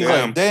 He's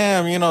like,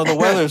 damn, the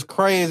weather's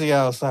crazy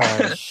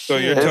outside. So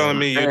you're telling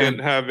me you didn't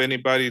have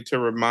anybody to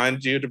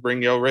remind you to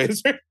bring your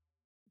razor?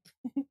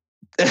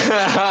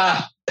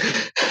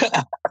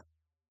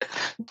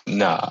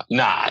 Nah.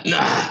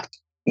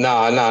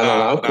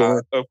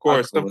 Of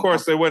course,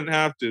 they wouldn't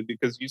have to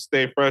because you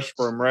stay fresh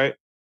for them, right?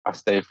 I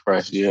stay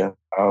fresh, yeah.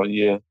 Oh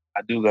yeah,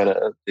 I do gotta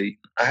update.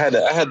 I had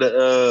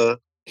to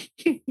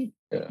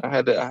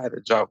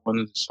drop one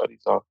of the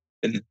shorties off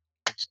and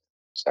it's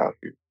out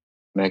here.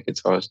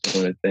 Macintosh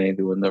doing a thing,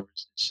 doing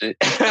numbers and shit.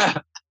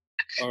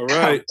 All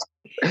right,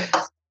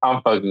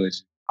 I'm fucking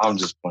with you. I'm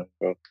just playing,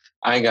 bro.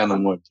 I ain't got no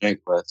more drink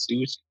left. See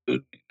what you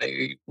do,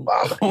 nigga.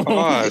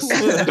 Pause.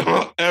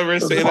 Don't ever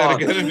say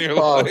that again in your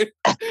life.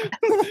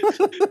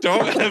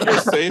 Don't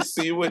ever say,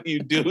 see what you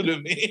do to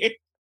me.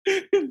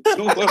 To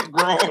a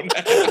grown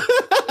ass.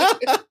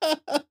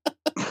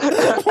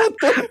 What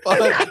the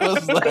fuck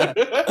was that?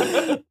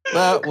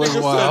 That was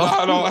wild.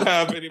 I don't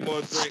have any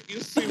more drink. You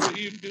see what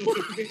you do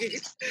to me.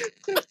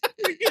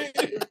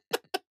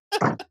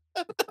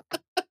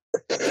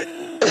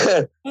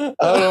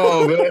 Hold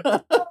on, man.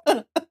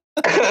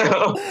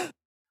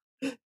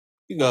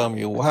 You got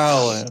me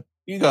wilding.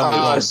 You got me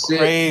going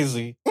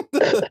crazy.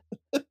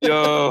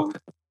 Yo.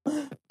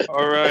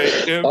 All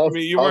right.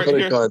 You weren't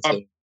here.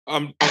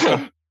 I'm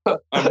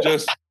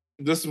just,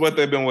 this is what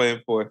they've been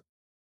waiting for.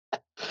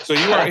 So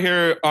you weren't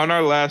here on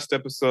our last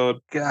episode.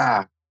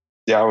 God.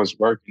 Yeah, I was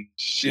working.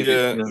 Shit,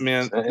 yeah,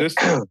 man.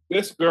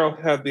 This girl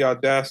had the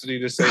audacity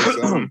to say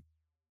something.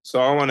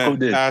 So I want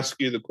to ask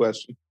you the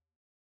question.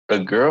 A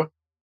girl?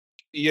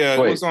 Yeah,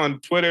 it was on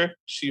Twitter.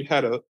 She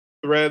had a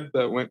thread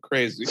that went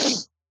crazy.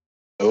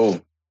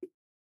 Oh.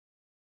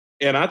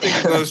 And I think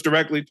it goes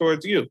directly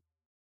towards you.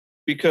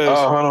 Because...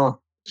 Oh, hold on. What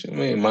you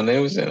mean? My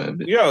name was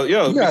in it. Yo.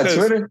 You got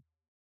Twitter?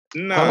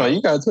 Nah. Hold on,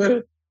 you got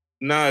Twitter?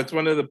 Nah, it's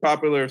one of the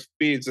popular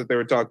feeds that they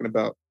were talking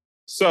about.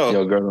 So...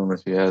 Yo, girl,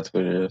 if you had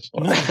Twitter, that's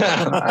fine.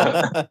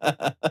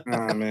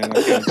 Oh, man,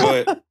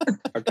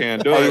 I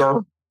can't do it.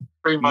 Yo,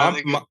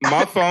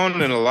 my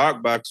phone in a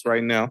lockbox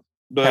right now.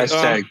 But, #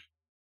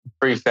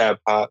 free Fat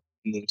Pop.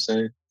 You know what I'm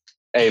saying?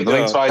 Hey,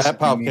 blink twice. Fat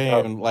Pop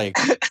came like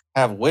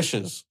have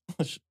wishes.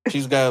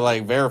 She's got to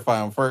like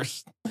verify them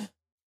first.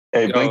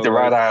 Hey, blink the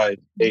right eye.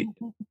 Hey.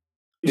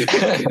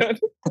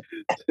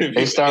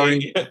 They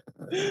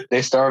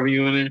start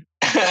viewing it.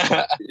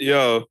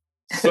 Yo,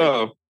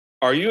 so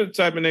are you the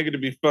type of nigga to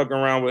be fucking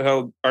around with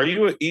hell? Are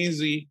you an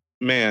easy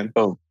man?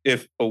 Oh.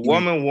 If a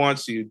woman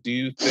wants you, do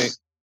you think,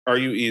 are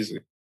you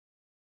easy?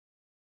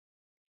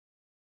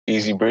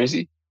 Easy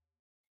breezy?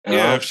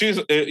 Yeah,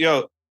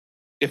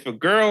 if a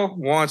girl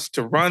wants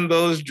to run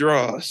those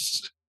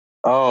draws,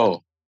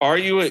 are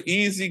you an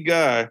easy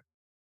guy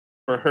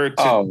for her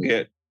to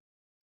get?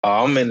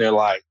 Oh, I'm in there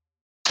like,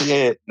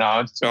 yeah,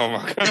 no. Oh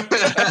my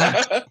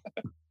God.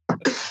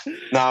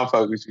 Nah, I'm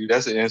fucking with you.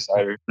 That's an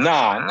insider.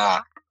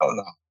 Nah. Oh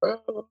no,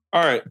 bro.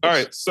 All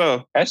right.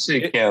 So that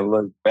shit can't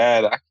look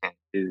bad. I can't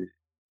do it.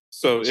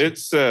 So it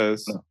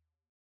says,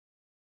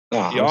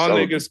 y'all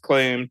niggas good.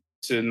 claim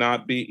to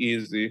not be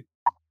easy.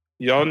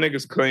 Y'all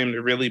niggas claim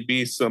to really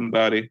be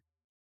somebody.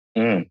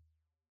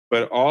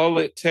 But all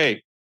it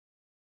takes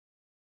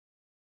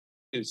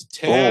is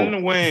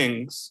 10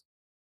 wings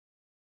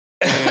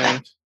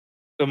and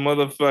the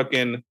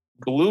motherfucking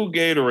blue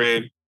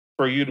Gatorade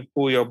for you to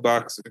pull your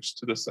boxers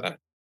to the side.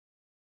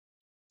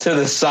 To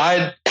the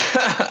side?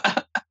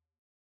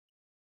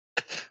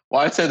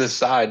 Why to the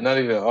side? Not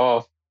even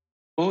off.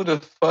 Who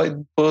the fuck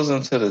pulls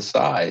them to the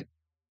side?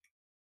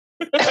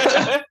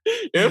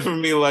 And for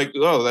me, like,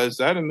 is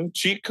that a new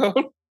cheat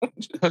code?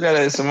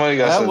 Somebody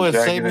got that would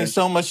save me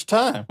so much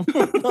time.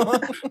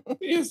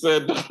 He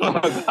said,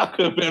 I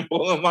could have been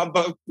pulling my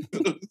butt to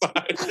the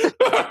side.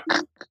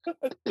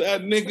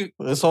 That nigga.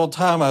 This whole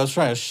time I was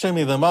trying to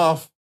shimmy them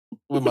off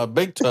with my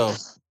big toe.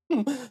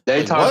 They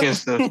like, talking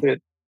some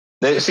shit.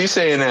 She's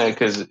saying that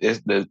because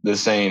it's the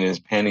saying is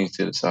panties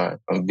to the side.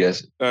 I'm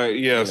guessing.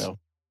 Yes, you know.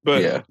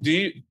 But yeah. do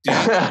you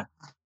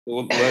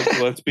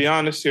let's be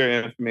honest here,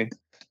 Anthony.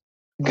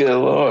 Good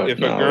Lord! If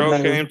a girl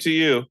came to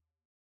you,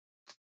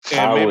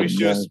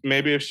 and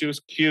maybe if she was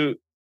cute,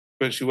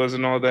 but she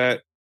wasn't all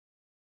that,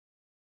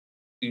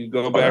 you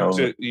go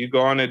you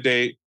go on a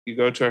date. You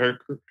go to her.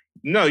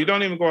 No, you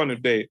don't even go on a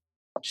date.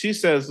 She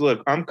says,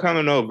 "Look, I'm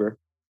coming over."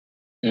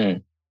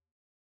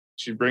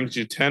 She brings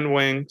you 10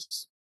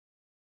 wings.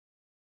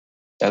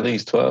 At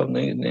least 12,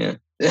 nigga.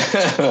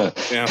 Yeah,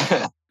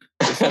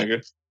 this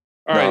nigga.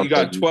 All right, you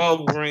got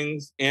 12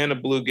 rings and a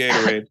blue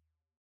Gatorade.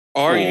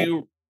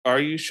 Are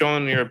you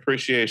showing your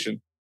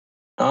appreciation?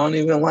 I don't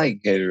even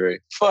like Gatorade.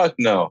 Fuck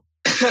no.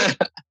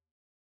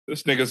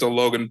 This nigga's a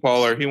Logan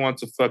Pauler. He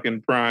wants a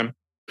fucking prime.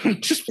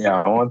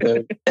 Yeah, I want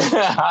that.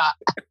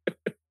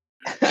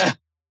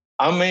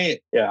 I mean,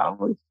 yeah, I don't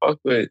really fuck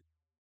with.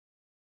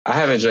 I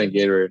haven't drank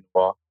Gatorade in a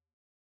while.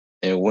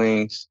 And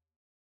wings.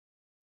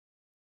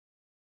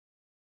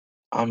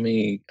 I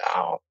mean,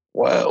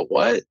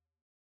 what?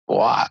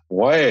 Why?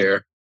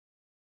 Where?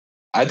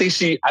 I think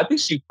she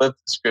flipped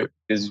the script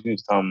because she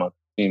was talking about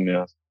the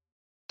females,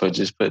 but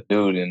just put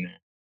dude in there.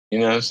 You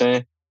know what I'm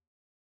saying?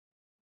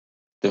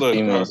 The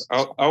females.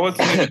 I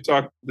wasn't even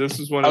talking. This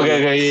is one.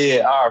 Okay,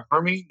 yeah. All right,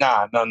 for me, no.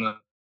 I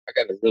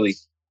gotta really.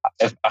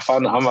 If I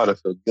find I'm about to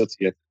feel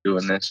guilty after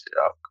doing that shit.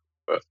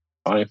 But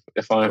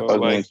if I ain't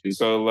fucking with you,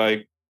 so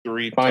like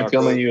 3. If I'm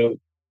feeling you.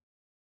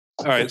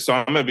 All right, so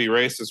I'm gonna be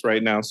racist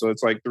right now. So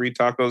it's like 3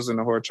 tacos and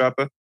a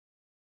horchata.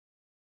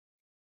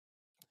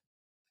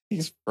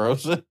 He's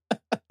frozen.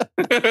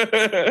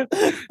 That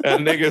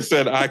nigga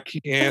said, "I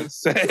can't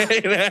say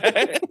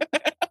that."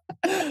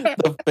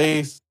 The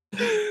face.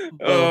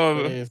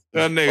 That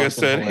nigga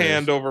said, hilarious.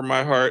 "Hand over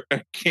my heart.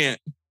 I can't.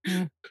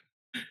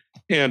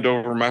 Hand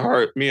over my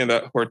heart. Me and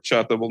that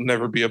horchata will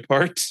never be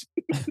apart."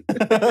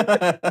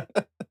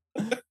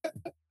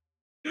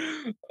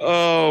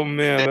 Oh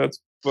man, that's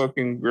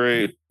fucking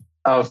great.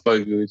 I'll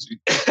fuck with you.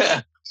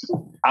 I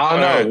don't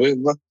know.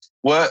 Right.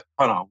 What?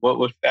 Hold on. What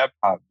would Fat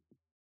Pop?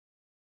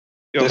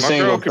 Yo,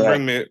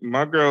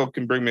 my girl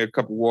can bring me a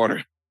cup of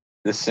water.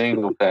 The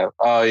single Fat.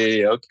 Oh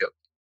yeah. Okay.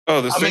 Oh,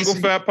 the single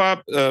Fat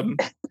Pop.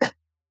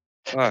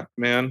 Fuck,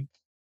 man.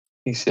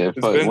 He said,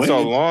 "It's been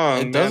so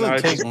long." It doesn't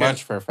take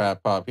much for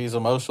Fat Pop. He's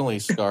emotionally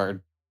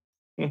scarred.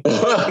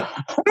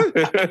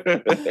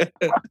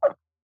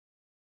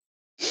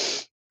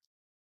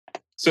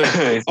 So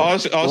all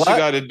she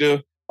got to do.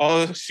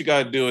 All she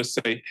got to do is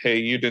say, "Hey,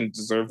 you didn't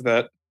deserve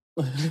that."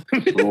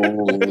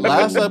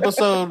 Last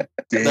episode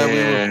that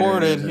we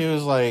recorded, he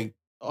was like,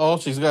 all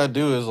she's got to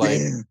do is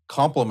like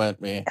compliment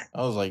me.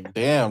 I was like,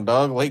 damn,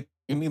 dog, like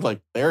you need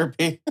like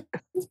therapy.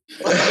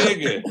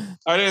 Nigga,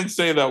 I didn't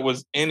say that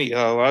was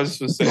anyhow. I was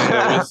just saying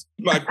that was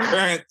my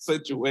current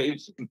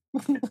situation.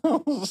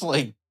 I was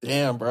like,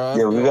 damn, bro.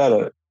 Yeah, we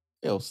gotta.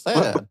 Yo,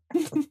 sad.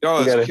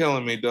 Y'all is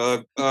killing me,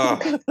 dog. Oh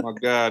my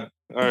God.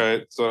 All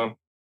right, so.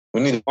 We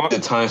need the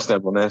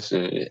timestamp on that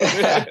shit.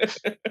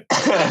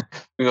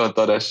 We're going to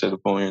throw that shit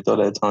up on here. Throw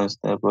that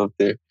timestamp up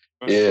there.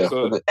 Yeah.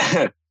 So,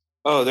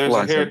 there's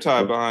a hair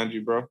tie behind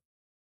you, bro.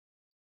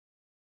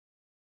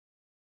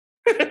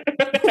 That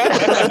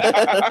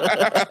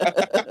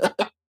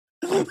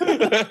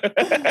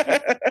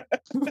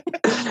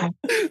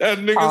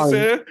nigga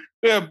said,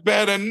 "They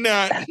better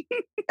not."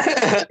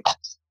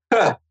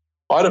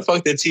 Why the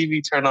fuck did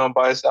TV turn on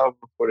by itself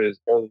before this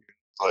earlier?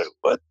 Like,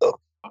 what the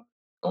fuck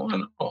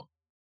going on?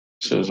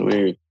 Shit was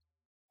weird.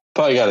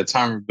 Probably got a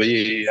timer, but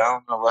yeah, I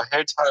don't know. My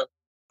hair time.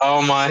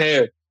 Oh, my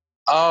hair.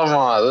 Oh,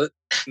 my.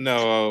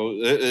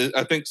 No,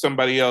 I think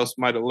somebody else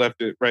might have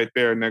left it right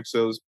there next to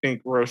those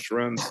pink roast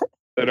runs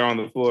that are on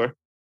the floor.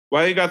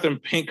 Why you got them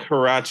pink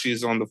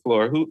Hirachis on the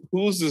floor?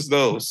 Whose is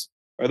those?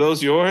 Are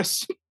those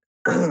yours?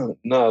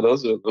 No,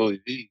 those are Louis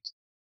V's.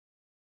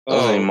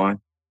 Those ain't mine.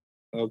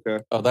 Okay.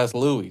 Oh, that's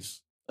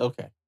Louis.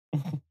 Okay.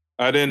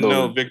 I didn't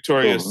know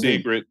Victoria's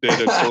Secret did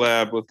a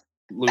collab with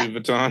Louis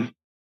Vuitton.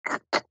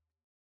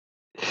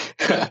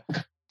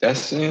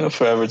 That's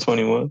Forever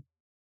 21.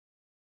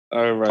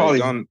 All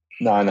right.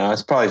 No,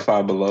 it's probably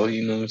Five Below.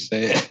 You know what I'm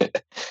saying?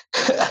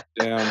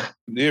 Damn,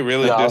 you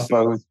really just.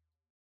 No,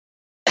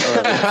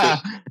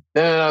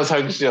 I'm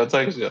talking shit. All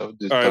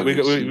right, we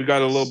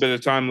got a little bit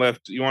of time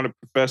left. You want to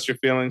profess your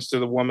feelings to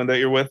the woman that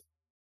you're with?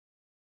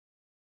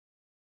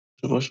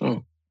 What's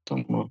wrong?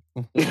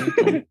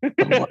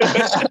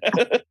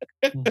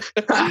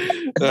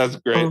 That's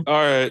great. All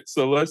right,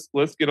 so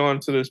let's get on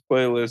to this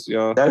playlist,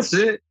 y'all. That's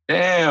it.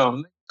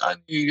 Damn, I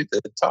need you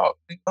to talk.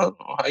 How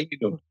you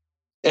doing?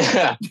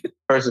 Yeah.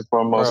 First and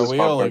foremost, bro, we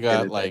only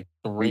got like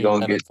 3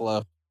 minutes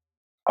left.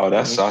 Oh,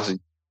 that's saucy.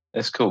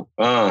 That's cool.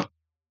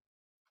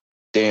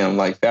 Damn,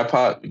 like Fat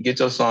Pop, get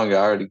your song. I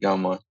already got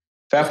mine.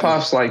 Fat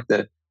Pop's like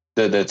the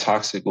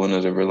toxic one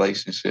of the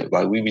relationship.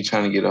 Like we be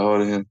trying to get a hold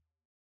of him,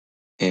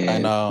 and I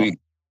know.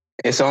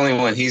 It's only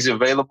when he's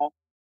available.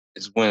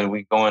 Is when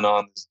we going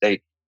on this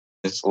date.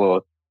 It's a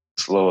little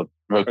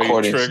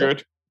recording. Are you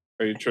triggered?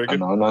 Are you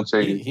triggered? No, I'm not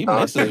triggered. He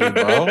misses you,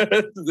 bro.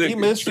 He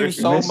missed you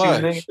so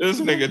much.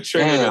 This nigga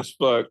triggered as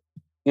fuck.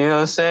 You know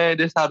what I'm saying?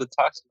 This how the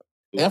toxic.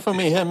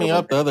 Infamy hit me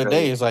up the other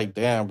day. He's like,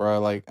 damn,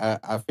 bro. Like,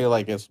 I feel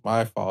like it's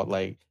my fault.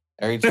 Like,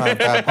 every time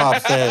Fat Pop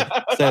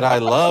said I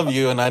love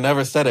you and I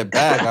never said it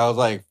back, I was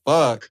like,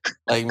 fuck.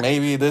 Like,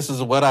 maybe this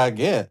is what I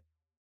get.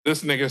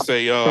 This nigga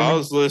say, yo, I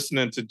was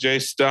listening to Jay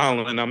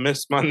Stalin. I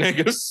miss my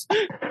niggas.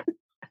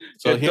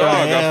 So here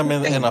I am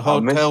in a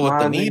hotel with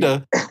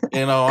Anita.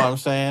 You know what I'm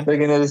saying?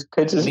 Looking at his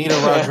pictures. Anita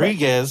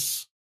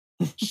Rodriguez.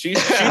 She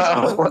thinking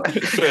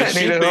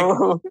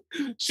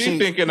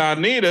I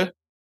need her.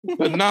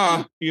 But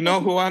nah, you know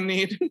who I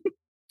need?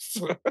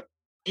 I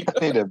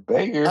need a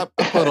beggar.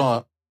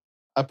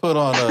 I put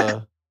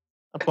on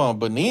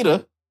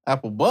Bonita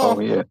Apple Bum. Oh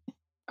yeah,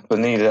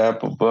 Bonita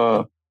Apple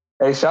Bum.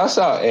 Hey, shouts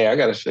out. Hey, I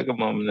got a sugar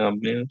mama now, man.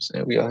 You know what I'm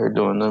saying? We out here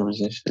doing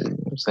numbers and shit. You know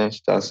what I'm saying?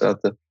 Shouts out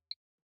to.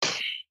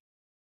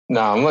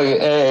 Nah, I'm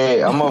looking.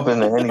 Hey, I'm up in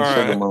the Henny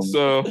sugar mama.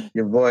 So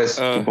your boys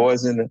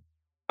in the.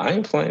 I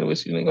ain't playing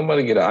with you, nigga. I'm about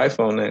to get an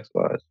iPhone next,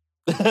 watch.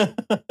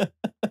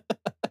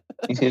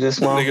 You see this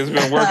one? Nigga's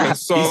been working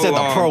so long. He said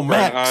the Pro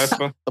Max.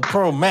 The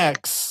Pro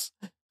Max.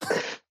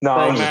 No,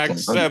 Pro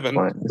Max 7.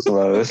 It's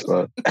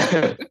low.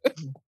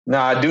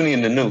 Nah, I do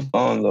need a new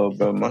phone, though,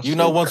 bro. You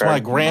know, once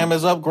my gram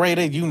is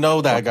upgraded, you know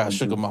that I got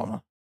sugar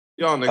mama.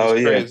 Y'all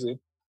niggas crazy.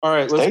 All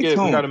right, let's get.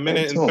 We got a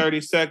minute and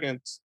 30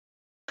 seconds.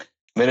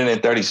 Minute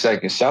and 30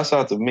 seconds. Shouts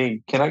out to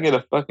me. Can I get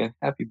a fucking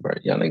happy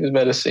birthday? Y'all niggas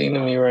better sing to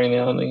me right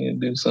now. Nigga,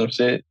 do some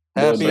shit.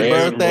 Happy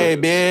birthday,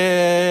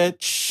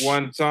 bitch.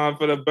 One time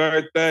for the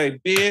birthday,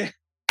 bitch.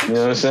 You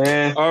know what I'm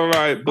saying? All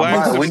right,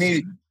 we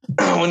need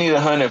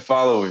 100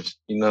 followers.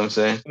 You know what I'm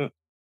saying?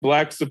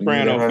 Black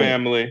Soprano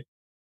Family.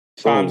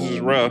 Times is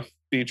Rough,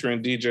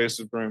 featuring DJ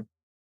Supreme.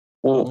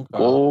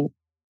 Oh,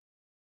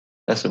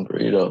 that's a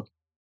burrito.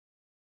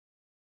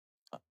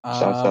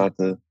 Shouts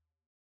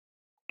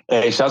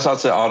out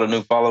to all the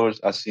new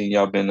followers. I seen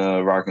y'all been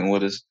rocking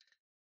with us.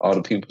 All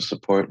the people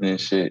supporting and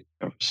shit.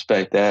 I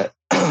respect that.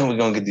 We're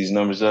gonna get these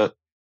numbers up.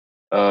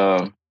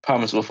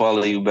 Promise we'll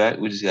follow you back.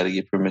 We just gotta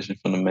get permission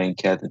from the main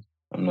captain.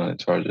 I'm not in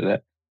charge of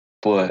that.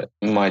 But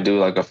we might do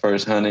like a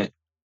first 100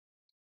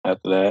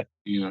 after that.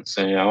 You know what I'm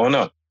saying? I don't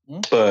know.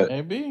 But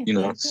maybe,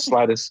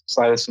 slide us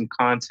some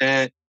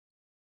content.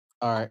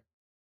 All right.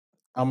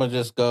 I'm gonna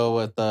just go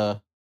with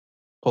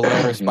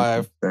Polaris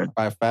by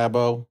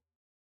Fabo.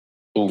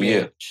 Oh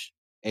yeah.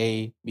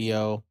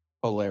 ABO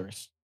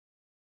Polaris.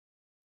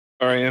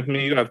 All right,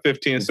 Anthony, you got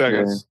 15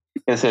 seconds.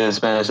 It's in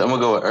Spanish. I'm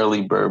gonna go with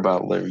Early Bird by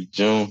Larry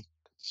June.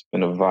 It's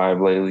been a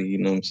vibe lately, you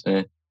know what I'm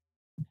saying?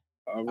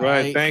 All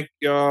right. Thank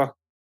y'all.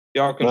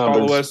 Y'all can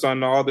follow us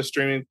on all the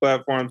streaming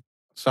platforms.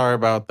 Sorry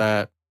about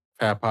that.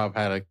 Fat Pop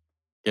had to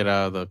get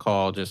out of the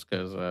call just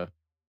because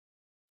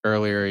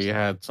earlier he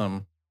had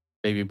some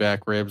baby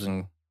back ribs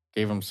and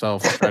gave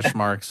himself stretch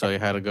marks, so he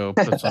had to go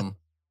put some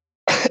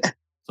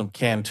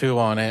Cantu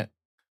on it.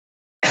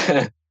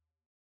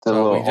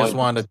 So we just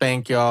wanted to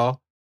thank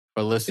y'all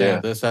for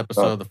listening to this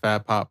episode of the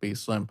Fat Poppy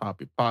Slim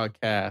Poppy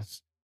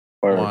podcast.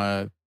 I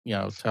want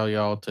to tell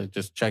y'all to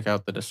just check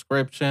out the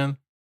description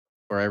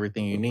for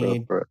everything you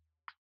need.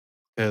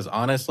 Because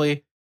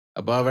honestly,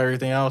 above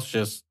everything else,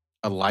 just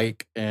a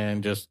like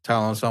and just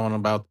telling someone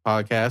about the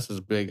podcast is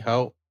a big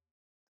help.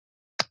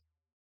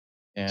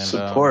 And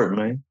support,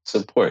 man.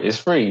 Support. It's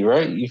free,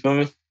 right? You feel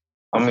me?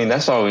 I mean,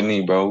 that's all we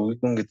need, bro. We're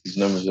going to get these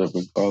numbers up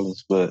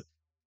regardless. But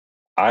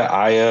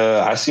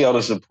I see all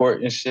the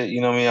support and shit.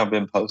 You know what I mean? I've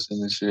been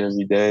posting this shit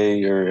every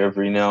day or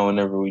every now and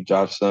whenever we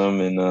drop some,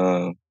 and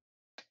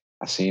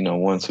I see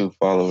 1-2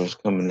 followers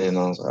coming in.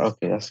 I was like,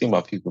 okay, I see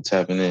my people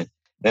tapping in.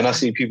 Then I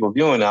see people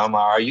viewing it. I'm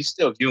like, are you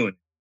still viewing it?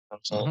 I'm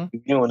saying,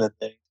 you viewing the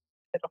thing.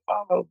 Hit a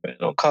follow, man.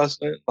 Don't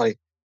cost it. Like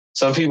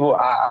some people,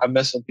 I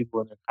met some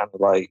people and they're kind of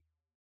like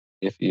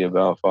iffy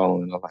about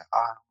following. I'm like,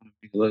 I don't want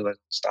to look like a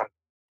stock,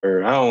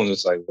 or I don't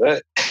just like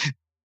what.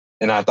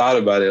 And I thought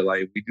about it.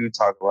 Like we do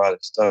talk a lot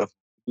of stuff.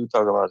 We do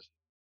talk a lot of shit.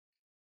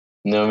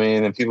 You know what I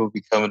mean? And people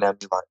be coming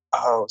at me like,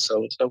 oh, so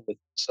what's up with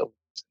this?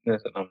 And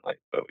I'm like,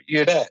 but you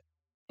hear that?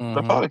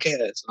 The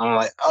podcast. And I'm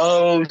like,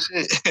 oh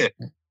shit.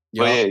 But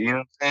yeah, you know what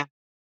I'm saying?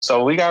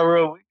 So we got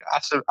real.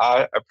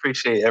 I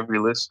appreciate every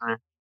listener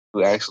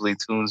who actually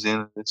tunes in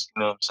to this. You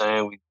know what I'm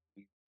saying?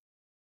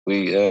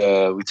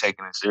 We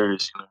taking it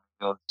serious. You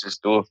know,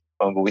 just do it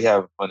for fun, but we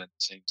have fun at the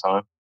same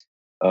time.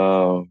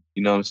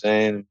 You know what I'm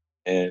saying?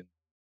 And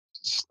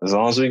as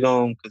long as we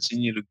gonna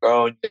continue to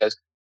grow, and you guys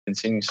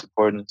continue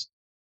supporting us,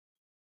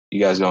 you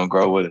guys gonna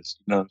grow with us.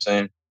 You know what I'm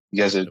saying?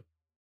 You guys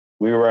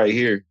we're right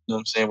here. You know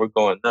what I'm saying? We're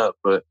going up,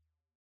 but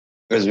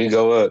as we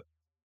go up,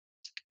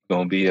 we're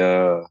gonna be you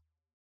know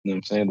what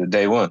I'm saying, the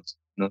day ones.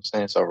 You know what I'm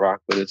saying? So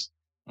rock with us.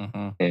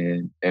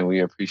 And we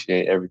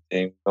appreciate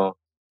everything. We're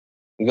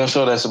gonna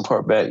show that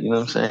support back, you know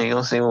what I'm saying? You're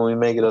gonna see when we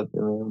make it up. I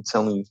mean, I'm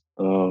telling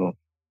you.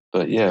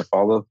 But yeah,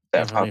 follow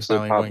that Definitely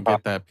finally going to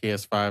get that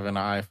PS5 and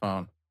an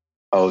iPhone.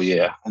 Oh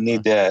yeah, I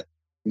need that.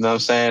 You know what I'm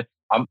saying?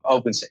 I'm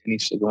open to any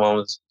sugar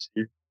moments this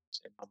year.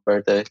 It's my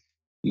birthday.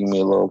 Give me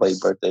a little late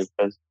birthday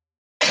present.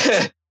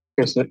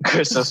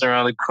 Christmas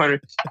around the corner.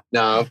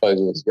 No, I'm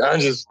fucking with you. I'm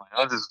just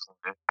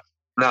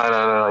no.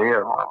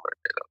 Yeah, my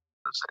birthday though. You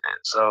know what I'm saying?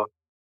 So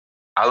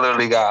I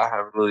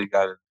have really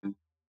got to do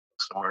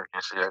some work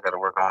and shit. I got to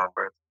work on my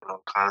birthday,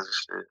 all kinds of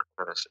shit.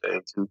 I gotta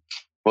say too.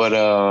 But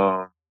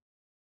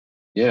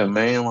yeah,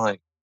 man,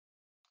 like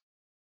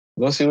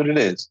we're gonna see what it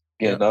is.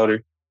 Getting older,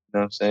 you know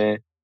what I'm saying?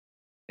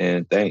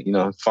 And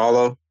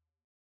follow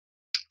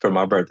for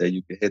my birthday.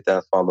 You can hit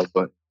that follow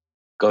button.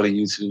 Go to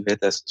YouTube, hit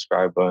that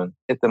subscribe button,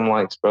 hit them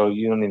likes, bro.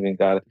 You don't even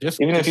got it.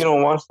 Even if you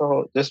don't watch the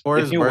whole, just for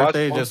if his you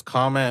birthday, watch just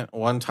comment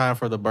one time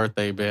for the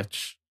birthday,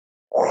 bitch.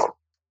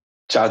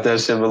 Drop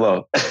that shit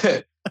below.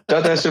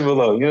 Drop that shit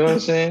below. You know what I'm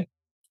saying?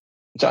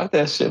 Drop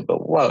that shit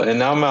below. And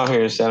now I'm out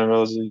here in Santa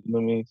Rosa. You know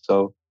what I mean?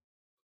 So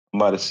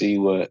I'm about to see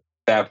what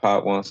Fat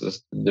Pop wants me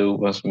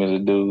to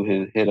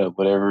do. Hit up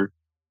whatever.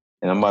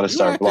 And I'm about to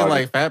start acting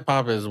like Fat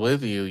Pop is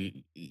with you.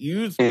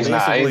 You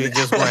basically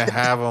just want to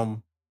have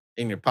him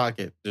in your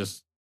pocket,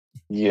 just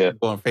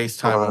going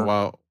FaceTime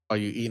while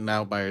you eating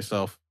out by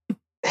yourself.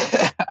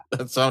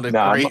 That sounded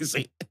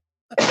crazy.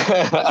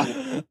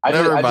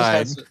 Never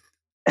mind.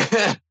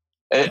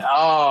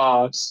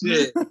 Oh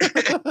shit!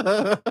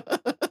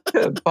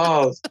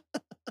 Pause.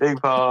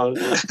 Big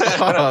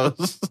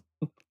pause.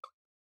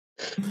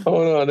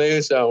 Hold on,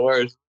 they sound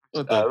worse.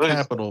 With the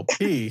capital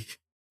P.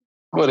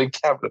 With a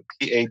capital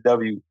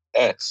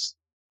PAWS.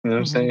 You know what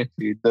I'm saying?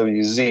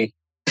 PWZ.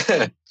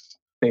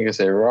 Nigga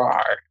say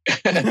rawr.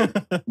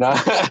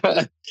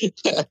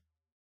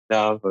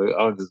 No, but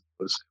I'm just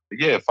pushing. But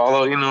yeah,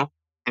 follow,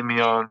 hit me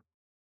on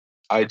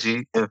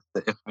IG, the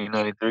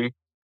Infamy93.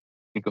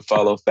 You can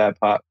follow Fat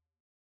Pop,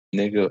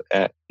 nigga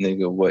at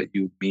nigga what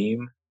you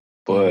meme.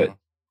 But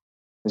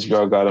this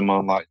girl got him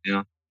on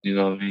lockdown, you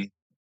know what I mean?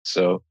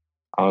 So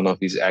I don't know if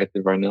he's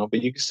active right now,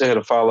 but you can still hit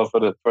a follow for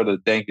the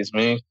dankest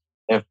meme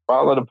and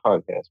follow the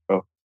podcast,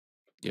 bro.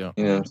 Yeah.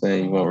 You know what I'm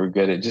saying? You won't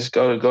regret it. Just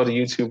go to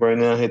YouTube right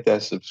now, hit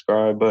that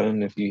subscribe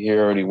button. If you're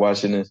here already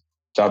watching this,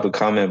 drop a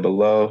comment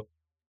below.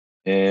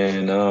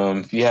 And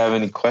if you have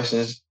any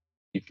questions,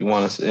 if you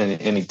want us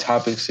any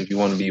topics, if you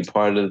want to be a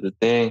part of the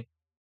thing,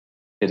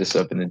 hit us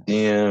up in the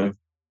DM.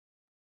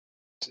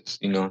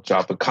 Just,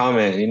 drop a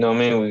comment. You know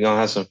what I mean?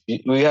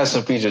 We have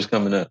some features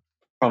coming up.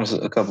 Promise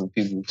a couple of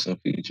people some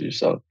features.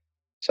 So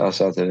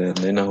shout out to them.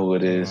 They know who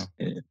it is.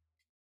 And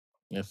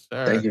yes,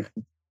 sir.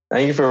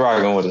 Thank you for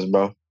rocking with us,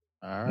 bro.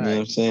 All right. You know what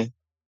I'm saying?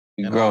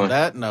 And growing. On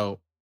that note,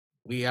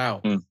 we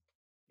out.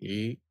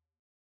 Yeah.